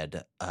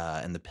red,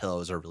 and the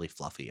pillows are really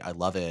fluffy. I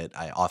love it.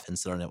 I often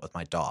sit on it with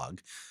my dog.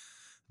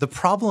 The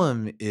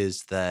problem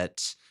is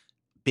that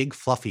big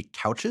fluffy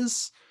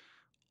couches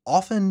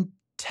often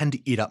tend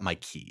to eat up my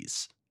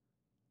keys.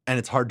 And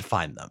it's hard to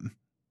find them.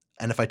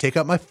 And if I take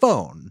out my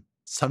phone,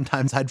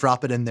 sometimes I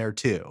drop it in there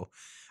too.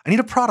 I need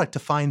a product to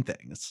find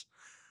things.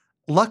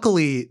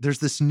 Luckily, there's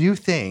this new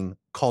thing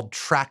called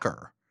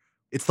Tracker.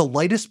 It's the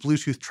lightest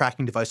Bluetooth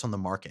tracking device on the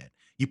market.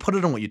 You put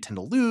it on what you tend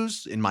to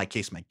lose, in my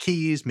case, my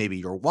keys, maybe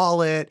your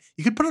wallet.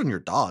 You could put it on your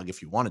dog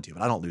if you wanted to,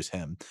 but I don't lose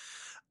him.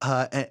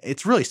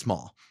 It's really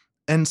small.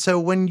 And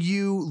so when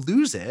you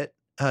lose it,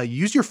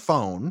 use your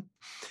phone,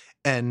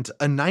 and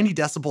a 90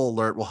 decibel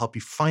alert will help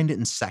you find it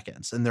in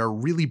seconds. And there are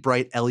really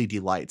bright LED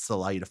lights that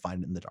allow you to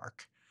find it in the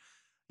dark.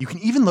 You can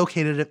even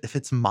locate it if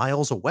it's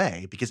miles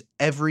away because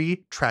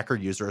every Tracker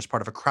user is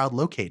part of a crowd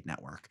locate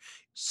network.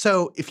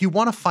 So if you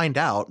want to find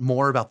out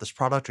more about this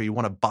product or you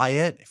want to buy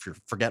it, if you're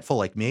forgetful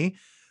like me,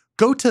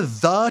 go to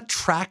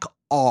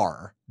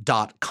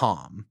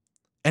thetrackr.com.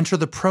 Enter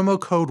the promo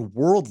code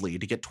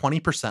WORLDLY to get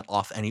 20%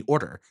 off any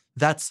order.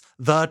 That's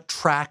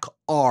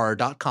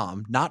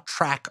thetrackr.com, not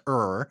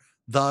tracker.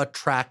 The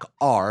track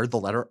R, the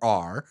letter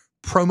R,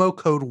 promo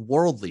code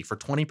WORLDLY for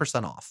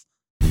 20% off.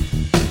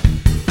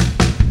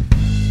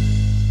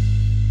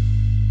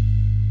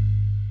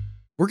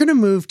 We're going to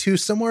move to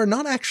somewhere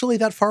not actually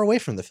that far away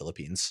from the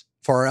Philippines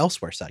for our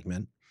Elsewhere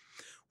segment.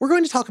 We're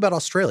going to talk about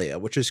Australia,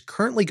 which is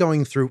currently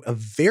going through a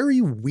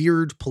very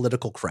weird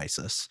political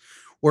crisis,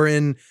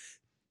 wherein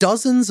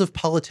dozens of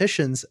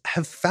politicians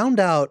have found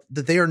out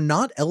that they are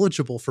not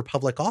eligible for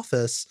public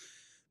office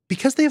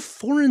because they have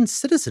foreign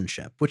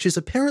citizenship, which is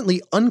apparently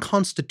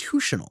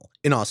unconstitutional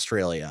in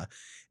Australia.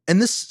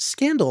 And this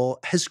scandal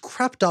has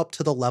crept up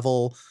to the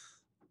level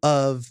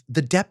of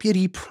the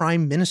deputy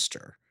prime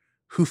minister,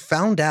 who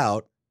found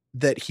out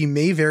that he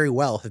may very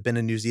well have been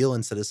a New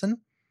Zealand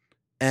citizen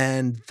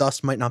and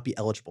thus might not be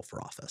eligible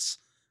for office.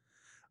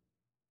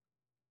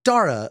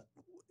 Dara,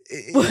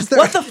 what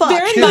the fuck?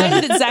 Bear in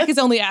mind that Zach is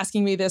only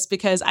asking me this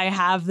because I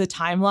have the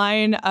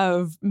timeline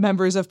of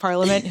members of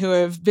parliament who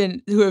have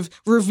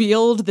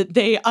revealed that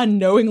they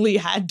unknowingly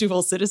had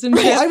dual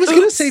citizenship. Well, I was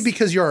going to say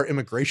because you're our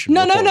immigration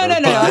reporter. No.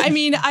 I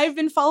mean, I've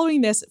been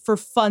following this for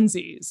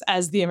funsies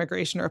as the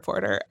immigration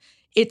reporter.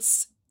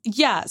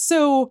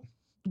 So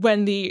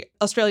when the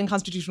Australian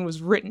Constitution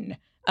was written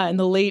in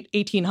the late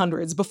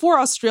 1800s, before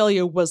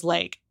Australia was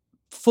like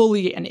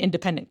fully an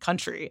independent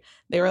country,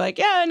 they were like,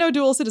 yeah, no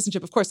dual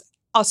citizenship. Of course,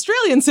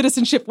 Australian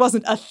citizenship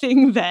wasn't a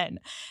thing then.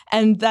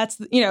 And that's,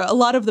 a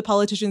lot of the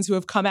politicians who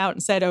have come out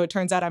and said, oh, it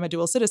turns out I'm a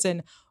dual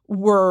citizen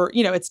were,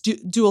 it's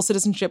dual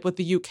citizenship with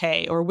the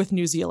UK or with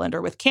New Zealand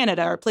or with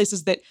Canada or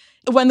places that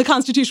when the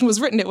Constitution was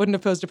written, it wouldn't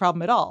have posed a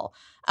problem at all.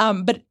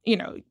 But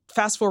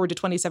fast forward to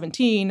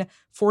 2017,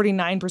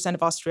 49%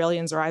 of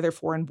Australians are either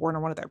foreign born or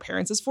one of their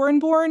parents is foreign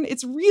born.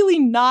 It's really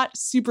not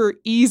super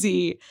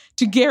easy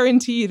to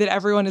guarantee that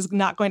everyone is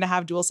not going to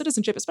have dual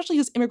citizenship, especially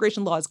because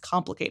immigration law is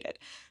complicated.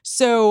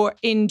 So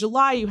in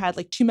July, you had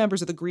like two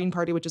members of the Green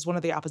Party, which is one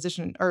of the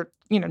opposition or,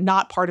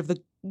 not part of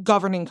the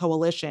governing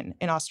coalition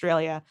in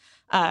Australia,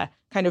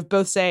 kind of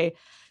both say,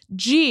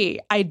 gee,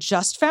 I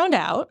just found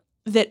out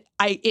that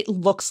it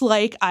looks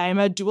like I'm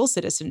a dual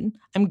citizen.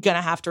 I'm going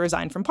to have to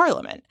resign from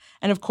parliament.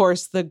 And of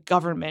course, the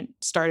government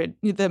started,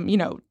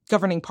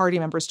 governing party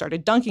members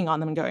started dunking on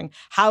them and going,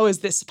 how is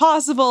this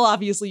possible?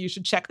 Obviously, you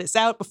should check this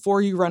out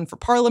before you run for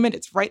parliament.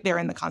 It's right there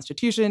in the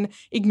Constitution.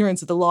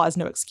 Ignorance of the law is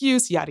no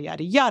excuse, yada,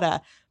 yada,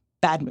 yada.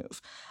 Bad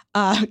move.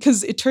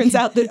 Because it turns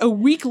out that a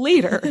week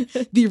later,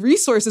 the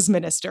resources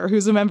minister,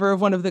 who's a member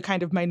of one of the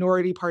kind of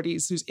minority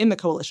parties who's in the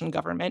coalition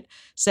government,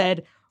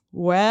 said,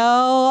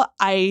 well,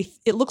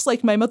 it looks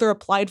like my mother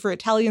applied for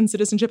Italian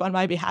citizenship on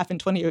my behalf in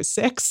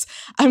 2006.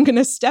 I'm going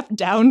to step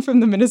down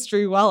from the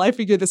ministry while I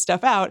figure this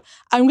stuff out.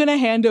 I'm going to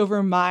hand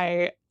over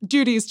my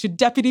duties to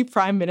Deputy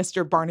Prime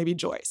Minister Barnaby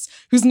Joyce,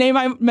 whose name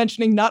I'm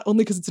mentioning not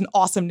only because it's an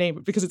awesome name,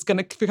 but because it's going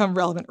to become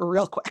relevant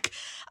real quick.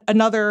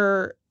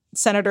 Another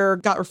senator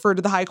got referred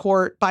to the High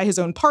Court by his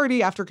own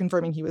party after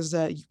confirming he was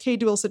a UK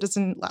dual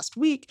citizen last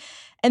week.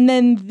 And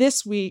then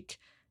this week,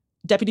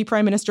 Deputy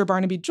Prime Minister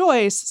Barnaby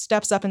Joyce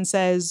steps up and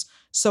says,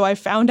 so I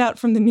found out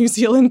from the New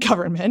Zealand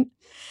government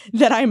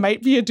that I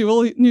might be a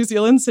dual New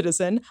Zealand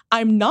citizen.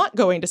 I'm not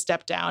going to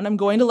step down. I'm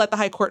going to let the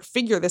High Court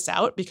figure this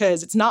out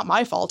because it's not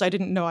my fault. I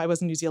didn't know I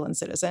was a New Zealand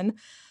citizen.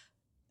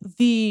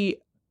 The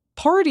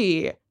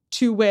party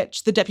to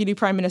which the Deputy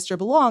Prime Minister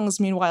belongs,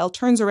 meanwhile,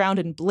 turns around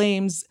and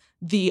blames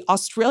the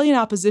Australian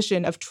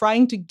opposition of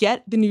trying to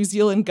get the New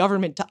Zealand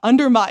government to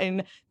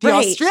undermine the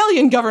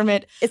Australian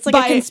government. It's like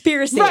a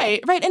conspiracy.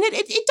 Right. And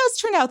it does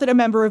turn out that a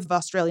member of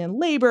Australian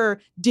Labor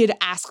did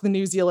ask the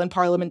New Zealand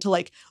Parliament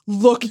to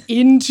look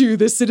into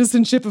the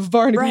citizenship of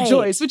Barnaby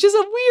Joyce, which is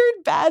a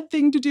weird, bad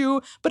thing to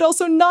do, but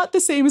also not the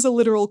same as a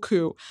literal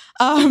coup.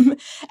 At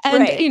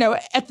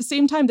the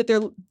same time that their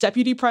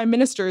Deputy Prime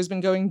Minister has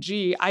been going,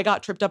 gee, I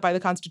got tripped up by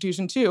the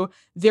Constitution too,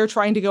 they're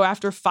trying to go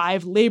after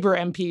 5 Labor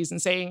MPs and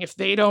saying if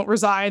they don't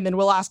resign, then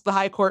we'll ask the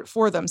High Court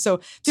for them. So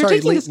they're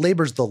taking this.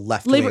 Labor's the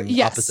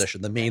left-wing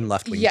opposition, the main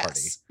left-wing party.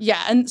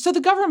 Yeah. And so the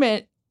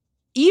government,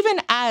 even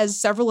as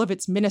several of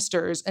its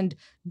ministers, and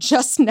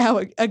just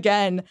now,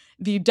 again,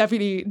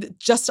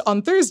 just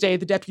on Thursday,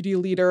 the deputy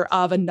leader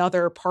of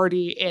another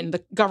party in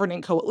the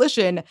governing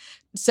coalition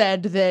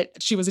said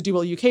that she was a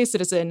dual UK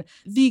citizen.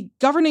 The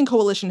governing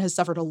coalition has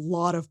suffered a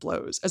lot of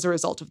blows as a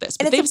result of this,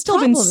 but they've still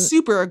been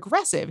super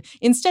aggressive.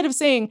 Instead of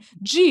saying,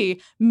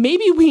 gee,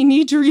 maybe we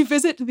need to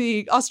revisit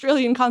the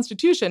Australian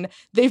Constitution,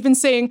 they've been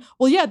saying,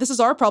 well, yeah, this is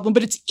our problem,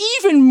 but it's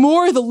even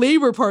more the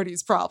Labour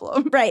Party's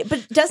problem. Right.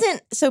 But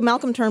so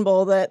Malcolm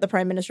Turnbull, the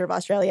Prime Minister of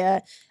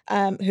Australia,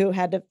 who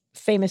had a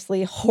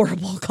famously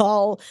horrible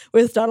call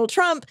with Donald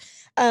Trump,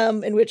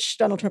 in which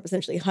Donald Trump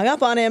essentially hung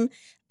up on him,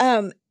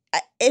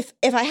 if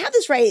I have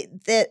this right,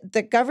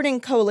 the governing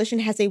coalition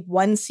has a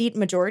 1-seat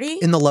majority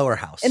in the lower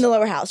house. In the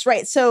lower house,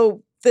 right?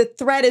 So the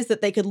threat is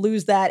that they could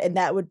lose that, and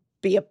that would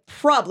be a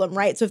problem,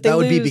 right? So if they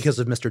would be because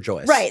of Mr.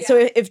 Joyce, right? Yeah.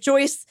 So if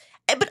Joyce,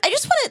 but I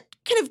just want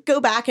to kind of go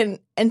back and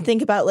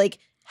think about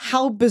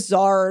how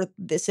bizarre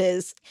this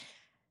is.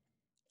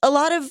 A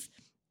lot of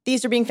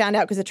these are being found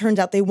out because it turns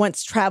out they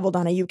once traveled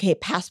on a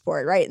UK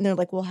passport, right? And they're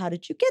like, well, how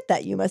did you get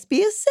that? You must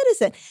be a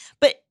citizen.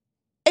 But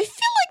I feel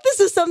like this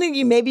is something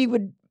you maybe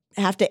would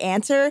have to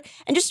answer.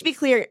 And just to be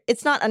clear,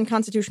 it's not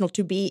unconstitutional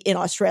to be in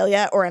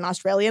Australia or an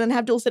Australian and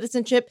have dual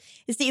citizenship.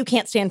 It's that you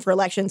can't stand for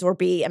elections or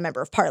be a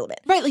member of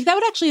parliament. Right. That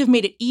would actually have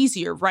made it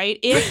easier, right?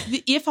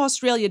 If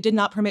Australia did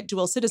not permit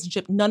dual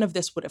citizenship, none of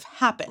this would have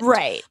happened.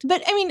 Right.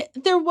 But I mean,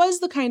 there was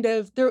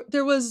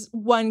there was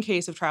one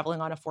case of traveling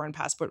on a foreign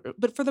passport,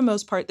 but for the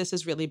most part, this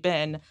has really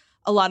been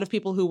a lot of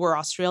people who were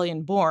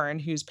Australian born,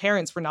 whose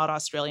parents were not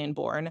Australian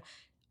born,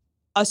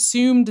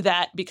 assumed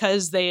that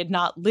because they had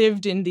not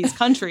lived in these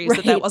countries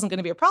that wasn't going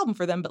to be a problem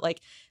for them. But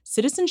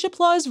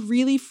citizenship law is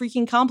really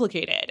freaking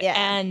complicated. Yeah.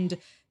 And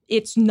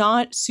it's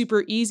not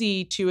super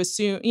easy to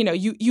assume,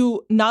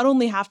 you not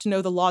only have to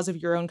know the laws of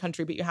your own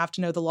country, but you have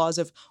to know the laws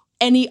of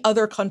any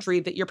other country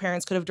that your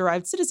parents could have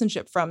derived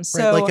citizenship from.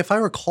 So if I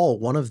recall,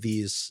 one of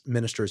these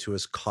ministers who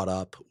was caught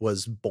up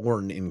was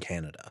born in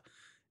Canada.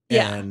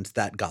 Yeah. And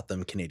that got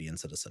them Canadian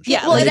citizenship.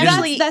 Yeah, well,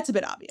 that's a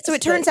bit obvious. So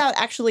it turns out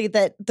actually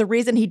that the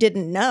reason he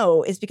didn't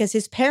know is because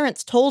his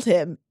parents told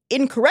him,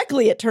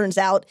 incorrectly it turns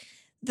out,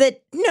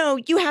 that no,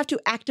 you have to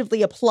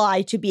actively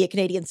apply to be a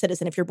Canadian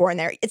citizen if you're born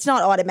there. It's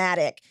not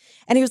automatic.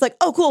 And he was like,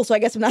 oh, cool, so I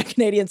guess I'm not a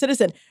Canadian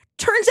citizen.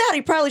 Turns out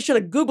he probably should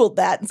have Googled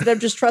that instead of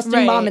just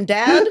trusting mom and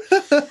dad.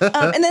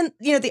 And then,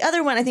 the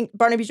other one, I think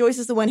Barnaby Joyce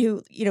is the one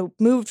who,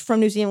 moved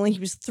from New Zealand when he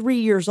was 3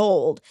 years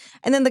old.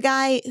 And then the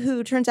guy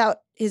who turns out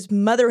his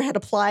mother had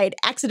applied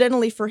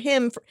accidentally for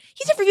him.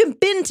 He's never even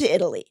been to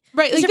Italy.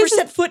 Right. He's never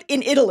set foot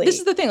in Italy. This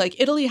is the thing.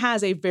 Italy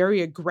has a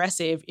very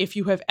aggressive, if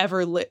you have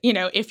ever,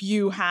 if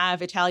you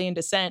have Italian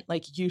descent,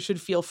 you should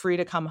feel free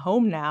to come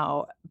home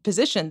now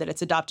position that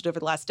it's adopted over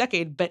the last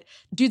decade. But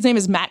dude's name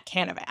is Matt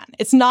Canavan.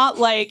 It's not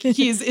like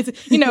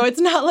it's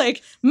not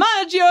like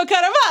Maggio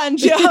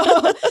Caravaggio.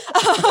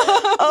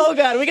 Oh,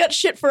 God. We got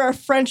shit for our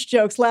French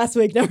jokes last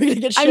week. Now we're going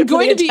to get shit I'm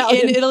going to be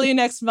Italian. in Italy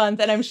next month,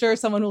 and I'm sure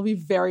someone will be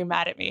very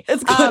mad at me.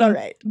 It's good, all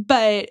right.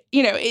 But,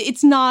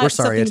 it's not. We're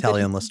sorry,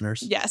 Italian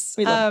listeners. Yes.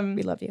 We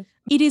love you.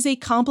 It is a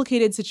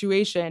complicated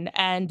situation.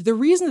 And the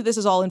reason that this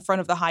is all in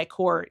front of the High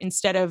Court,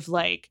 instead of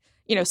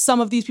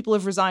some of these people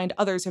have resigned,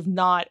 others have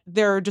not.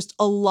 There are just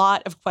a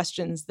lot of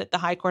questions that the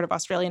High Court of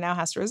Australia now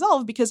has to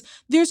resolve, because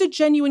there's a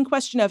genuine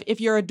question of, if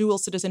you're a dual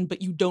citizen,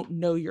 but you don't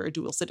know you're a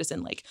dual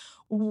citizen,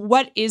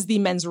 what is the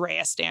mens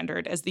rea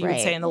standard, as they would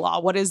say in the law?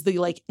 What is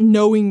the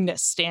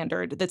knowingness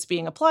standard that's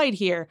being applied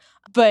here?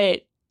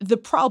 But the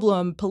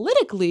problem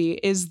politically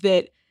is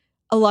that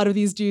a lot of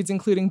these dudes,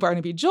 including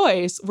Barnaby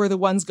Joyce, were the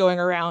ones going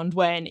around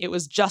when it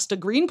was just a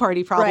Green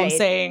Party problem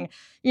saying,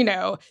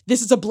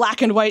 this is a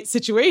black and white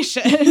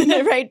situation.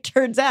 Right.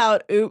 Turns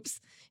out,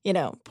 oops,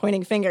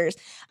 pointing fingers.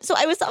 So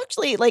I was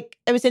actually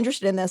I was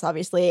interested in this,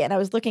 obviously, and I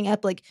was looking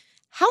up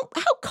how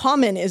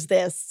common is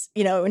this,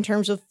 in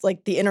terms of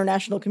like the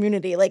international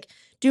community? Like,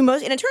 and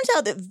it turns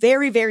out that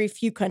very, very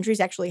few countries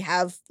actually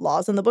have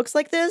laws on the books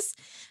like this.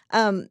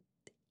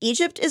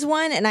 Egypt is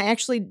one, and I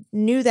actually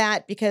knew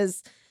that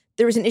because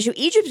there was an issue.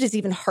 Egypt is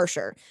even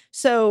harsher.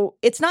 So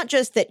it's not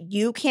just that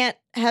you can't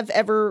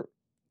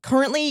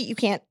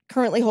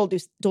currently hold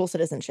dual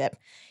citizenship.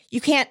 You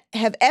can't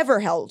have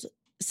ever held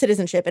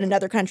citizenship in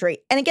another country.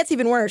 And it gets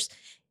even worse.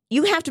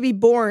 You have to be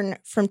born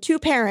from two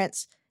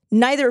parents,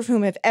 neither of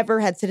whom have ever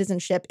had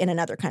citizenship in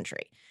another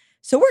country.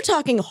 So we're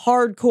talking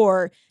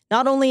hardcore.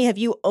 Not only have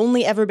you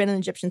only ever been an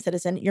Egyptian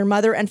citizen, your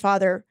mother and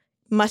father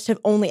must have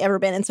only ever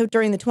been. And so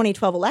during the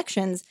 2012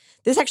 elections,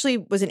 this actually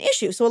was an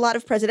issue. So a lot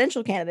of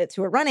presidential candidates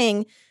who were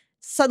running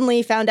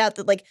suddenly found out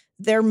that like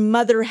their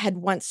mother had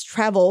once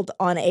traveled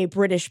on a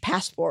British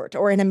passport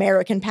or an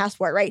American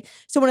passport, right?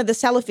 So one of the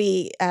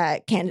Salafi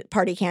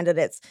party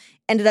candidates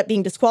ended up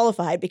being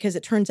disqualified because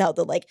it turns out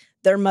that like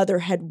their mother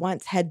had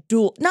once had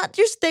not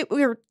just they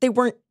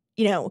weren't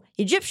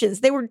Egyptians,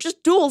 they were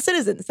just dual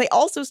citizens. They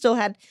also still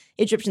had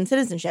Egyptian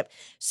citizenship.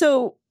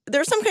 So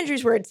there are some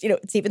countries where it's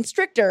it's even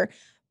stricter.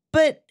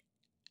 But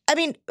I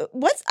mean,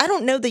 I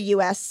don't know the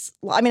U.S.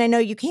 law. I mean, I know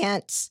you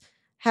can't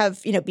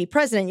have, be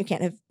president. You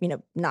can't have,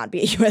 not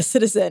be a U.S.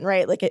 citizen,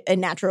 right? Like a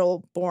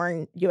natural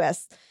born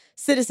U.S.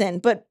 citizen.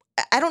 But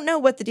I don't know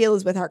what the deal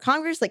is with our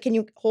Congress. Like, can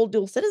you hold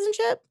dual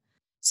citizenship?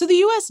 So the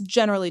U.S.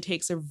 generally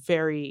takes a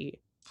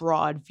very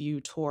broad view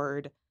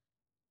toward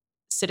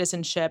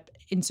citizenship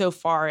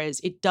insofar as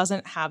it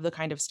doesn't have the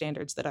kind of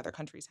standards that other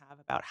countries have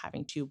about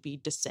having to be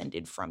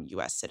descended from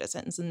U.S.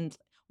 citizens. And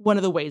one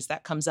of the ways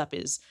that comes up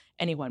is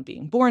anyone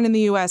being born in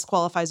the U.S.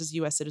 qualifies as a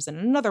U.S. citizen.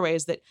 And another way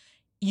is that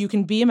you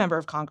can be a member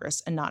of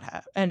Congress and not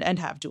have and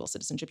have dual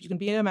citizenship. You can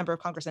be a member of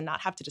Congress and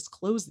not have to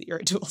disclose that you're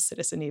a dual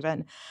citizen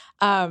even.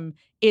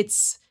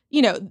 It's,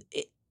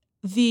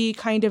 the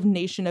kind of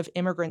nation of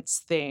immigrants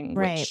thing,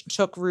 right, which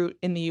took root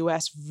in the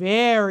U.S.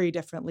 very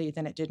differently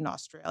than it did in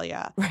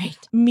Australia, right,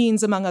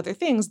 means, among other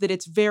things, that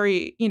it's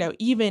very,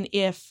 even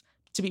if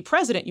to be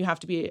president, you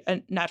have to be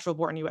a natural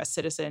born U.S.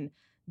 citizen,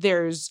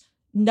 there's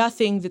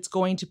nothing that's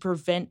going to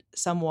prevent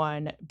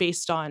someone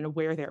based on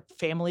where their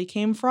family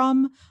came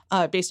from,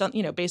 based on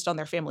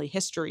their family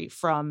history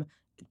from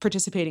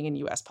participating in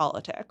U.S.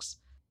 politics.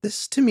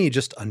 This to me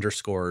just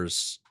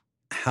underscores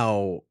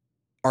how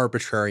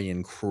arbitrary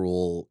and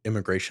cruel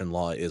immigration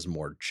law is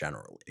more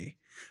generally,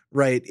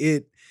 right?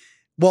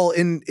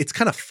 It's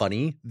kind of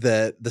funny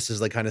that this is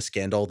the kind of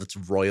scandal that's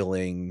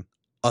roiling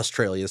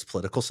Australia's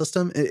political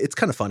system. It's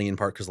kind of funny in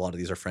part because a lot of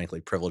these are frankly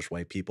privileged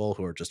white people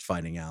who are just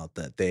finding out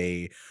that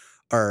they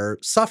are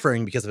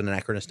suffering because of an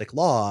anachronistic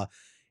law.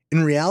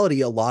 In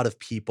reality, a lot of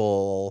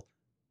people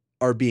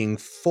are being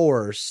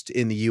forced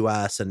in the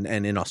US and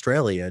in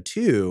Australia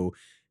too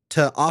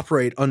to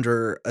operate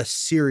under a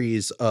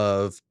series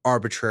of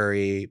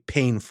arbitrary,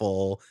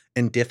 painful,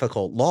 and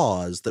difficult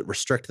laws that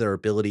restrict their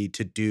ability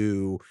to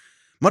do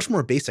much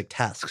more basic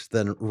tasks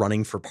than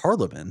running for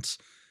parliament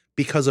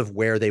because of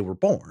where they were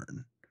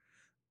born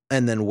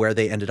and then where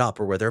they ended up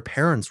or where their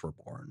parents were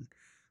born.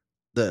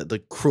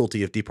 The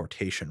cruelty of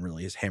deportation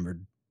really has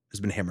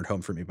been hammered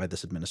home for me by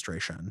this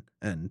administration,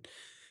 and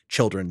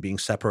children being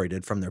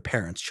separated from their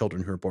parents,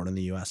 children who were born in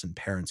the US and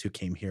parents who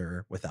came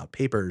here without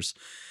papers.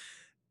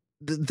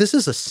 This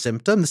is a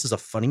symptom. This is a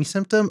funny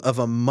symptom of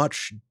a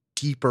much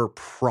deeper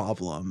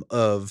problem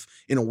of,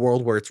 in a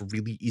world where it's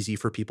really easy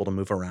for people to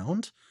move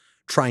around,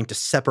 trying to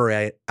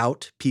separate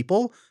out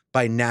people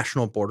by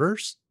national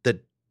borders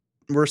that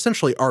were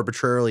essentially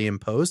arbitrarily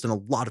imposed and a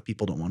lot of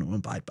people don't want to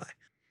abide by.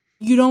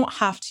 You don't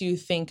have to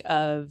think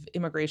of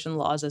immigration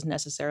laws as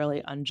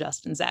necessarily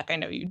unjust. And Zach, I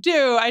know you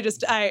do.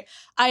 I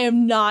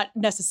am not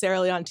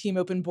necessarily on team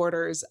open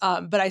borders,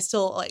 but I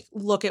still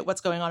look at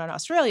what's going on in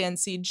Australia and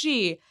see,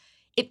 gee,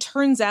 it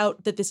turns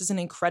out that this is an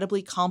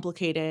incredibly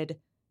complicated,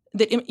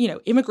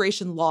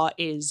 immigration law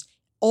is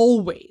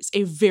always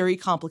a very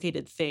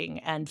complicated thing.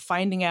 And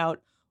finding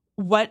out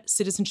what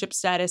citizenship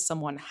status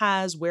someone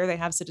has, where they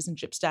have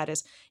citizenship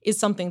status, is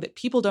something that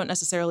people don't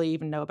necessarily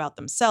even know about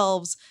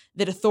themselves,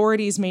 that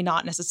authorities may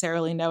not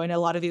necessarily know. In a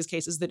lot of these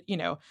cases that,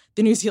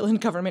 the New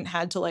Zealand government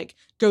had to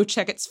go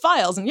check its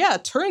files. And yeah,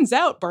 it turns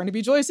out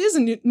Barnaby Joyce is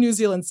a New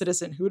Zealand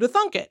citizen. Who'd have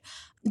thunk it?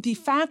 The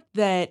fact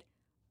that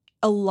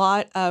a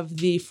lot of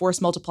the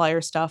force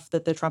multiplier stuff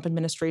that the Trump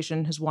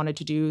administration has wanted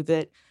to do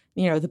that,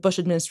 the Bush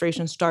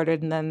administration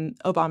started and then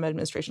Obama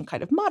administration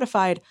kind of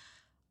modified,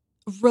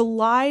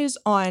 relies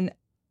on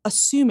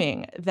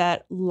assuming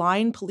that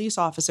line police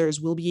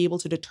officers will be able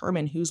to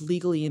determine who's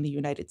legally in the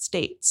United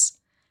States.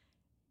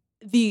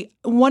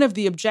 One of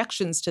the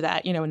objections to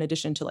that, in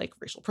addition to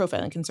racial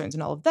profiling concerns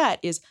and all of that,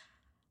 is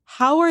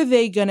how are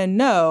they going to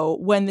know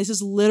when this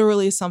is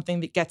literally something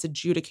that gets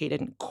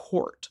adjudicated in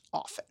court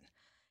often?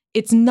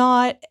 It's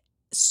not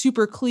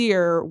super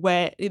clear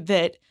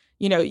that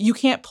you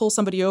can't pull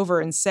somebody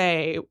over and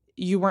say,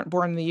 you weren't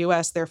born in the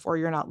U.S., therefore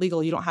you're not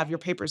legal. You don't have your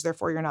papers,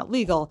 therefore you're not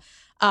legal.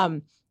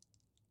 The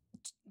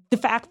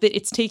fact that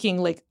it's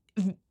taking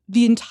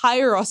the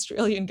entire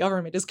Australian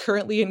government is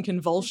currently in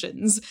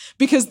convulsions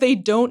because they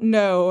don't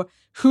know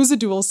who's a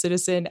dual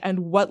citizen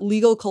and what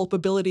legal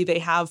culpability they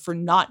have for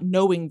not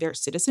knowing their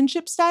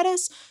citizenship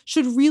status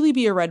should really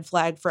be a red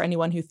flag for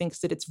anyone who thinks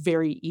that it's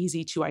very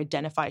easy to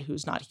identify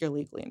who's not here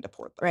legally and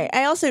deport them. Right.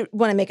 I also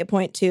want to make a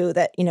point, too,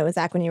 that,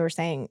 Zach, when you were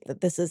saying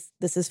that this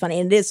is funny,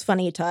 and it is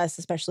funny to us,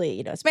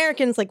 especially, as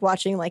Americans, like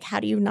watching, like, how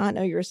do you not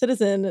know you're a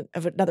citizen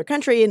of another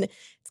country? And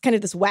it's kind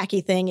of this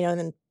wacky thing, and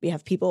then we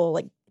have people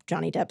like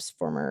Johnny Depp's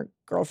former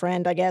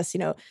girlfriend, I guess,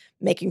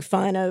 making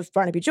fun of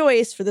Barnaby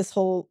Joyce for this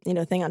whole,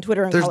 thing on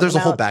Twitter. And there's a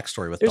whole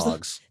backstory with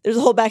dogs. There's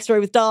a whole backstory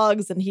with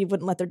dogs, and he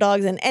wouldn't let their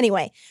dogs in.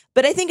 Anyway,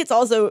 but I think it's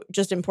also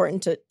just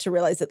important to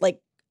realize that,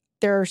 like,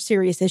 there are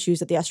serious issues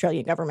that the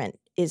Australian government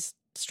is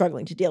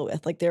struggling to deal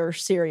with. Like, there are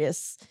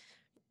serious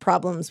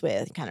problems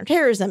with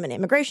counterterrorism and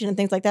immigration and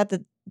things like that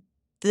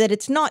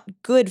it's not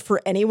good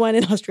for anyone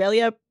in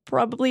Australia,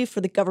 probably,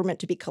 for the government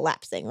to be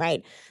collapsing,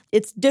 right?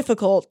 It's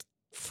difficult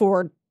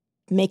for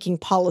making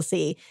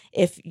policy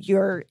if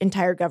your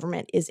entire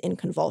government is in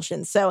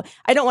convulsions. So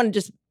I don't want to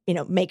just,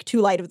 make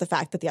too light of the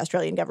fact that the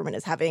Australian government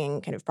is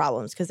having kind of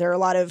problems, because there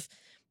are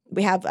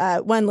we have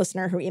one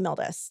listener who emailed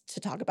us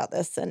to talk about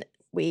this, and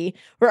we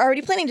were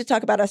already planning to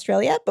talk about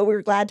Australia, but we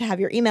were glad to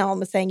have your email and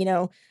was saying,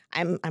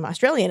 I'm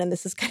Australian and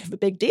this is kind of a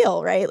big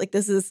deal, right? Like,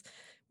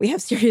 we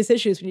have serious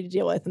issues we need to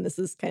deal with, and this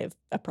is kind of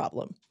a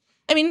problem.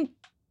 I mean,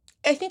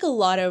 I think a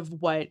lot of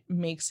what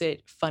makes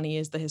it funny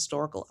is the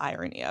historical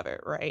irony of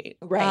it, right?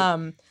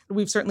 Right.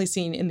 We've certainly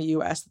seen in the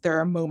U.S. that there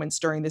are moments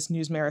during this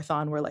news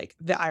marathon where, like,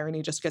 the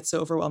irony just gets so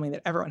overwhelming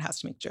that everyone has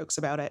to make jokes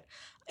about it.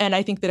 And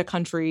I think that a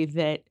country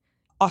that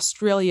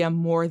Australia,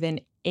 more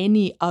than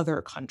any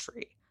other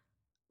country,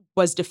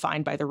 was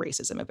defined by the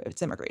racism of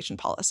its immigration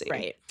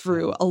policy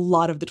through a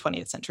lot of the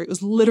 20th century. It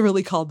was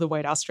literally called the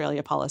White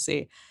Australia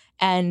policy.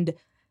 And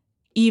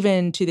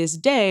even to this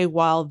day,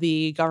 while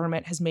the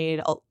government has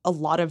made a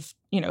lot of,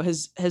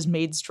 has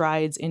made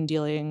strides in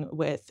dealing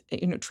with,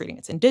 treating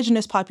its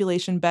Indigenous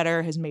population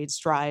better, has made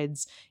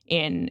strides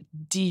in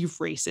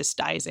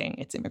de-racistizing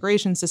its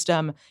immigration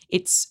system,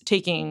 it's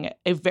taking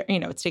a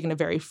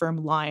very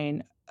firm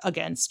line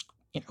against,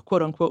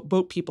 quote unquote,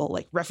 boat people,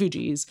 like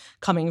refugees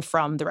coming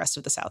from the rest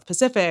of the South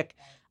Pacific.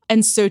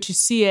 And so to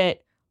see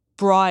it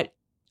brought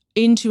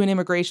into an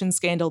immigration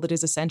scandal that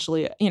is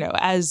essentially,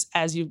 as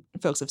you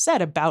folks have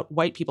said, about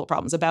white people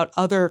problems, about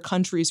other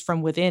countries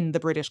from within the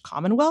British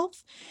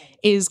Commonwealth,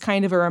 is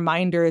kind of a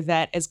reminder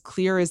that, as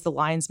clear as the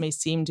lines may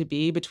seem to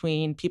be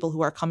between people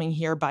who are coming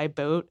here by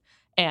boat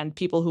and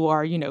people who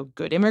are,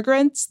 good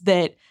immigrants,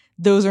 that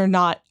those are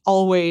not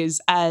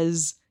always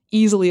as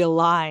easily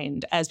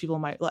aligned as people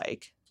might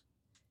like.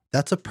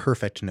 That's a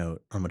perfect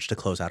note on which to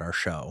close out our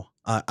show.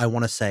 I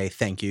want to say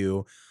thank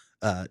you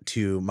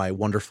to my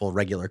wonderful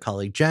regular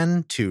colleague,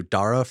 Jen, to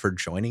Dara for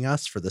joining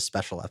us for this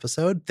special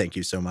episode. Thank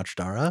you so much,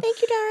 Dara.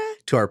 Thank you, Dara.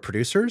 To our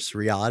producers,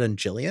 Riyadh and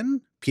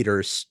Jillian.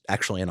 Peter's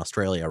actually in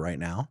Australia right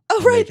now.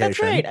 Oh, right. Vacation. That's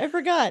right. I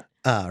forgot.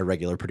 A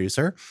regular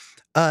producer.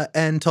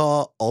 And to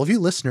all of you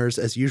listeners,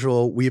 as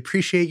usual, we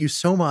appreciate you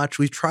so much.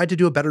 We've tried to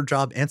do a better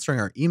job answering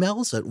our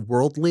emails at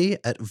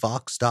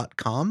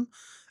worldly@vox.com.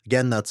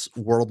 Again, that's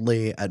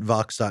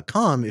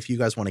worldly@vox.com. If you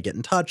guys want to get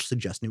in touch,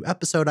 suggest new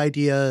episode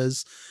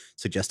ideas,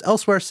 suggest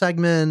elsewhere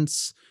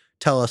segments,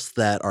 tell us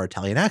that our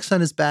Italian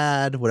accent is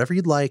bad, whatever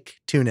you'd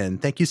like, tune in.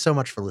 Thank you so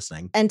much for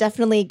listening. And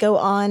definitely go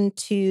on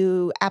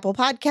to Apple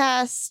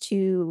Podcasts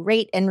to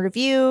rate and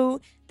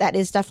review. That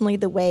is definitely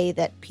the way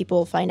that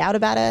people find out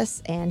about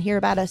us and hear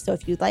about us. So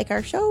if you like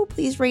our show,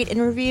 please rate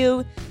and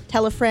review.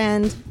 Tell a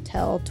friend,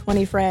 tell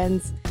 20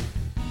 friends.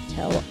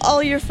 Tell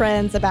all your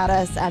friends about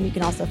us. You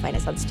can also find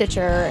us on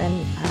Stitcher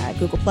and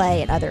Google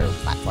Play and other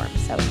platforms.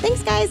 So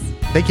thanks, guys.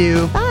 Thank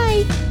you.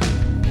 Bye.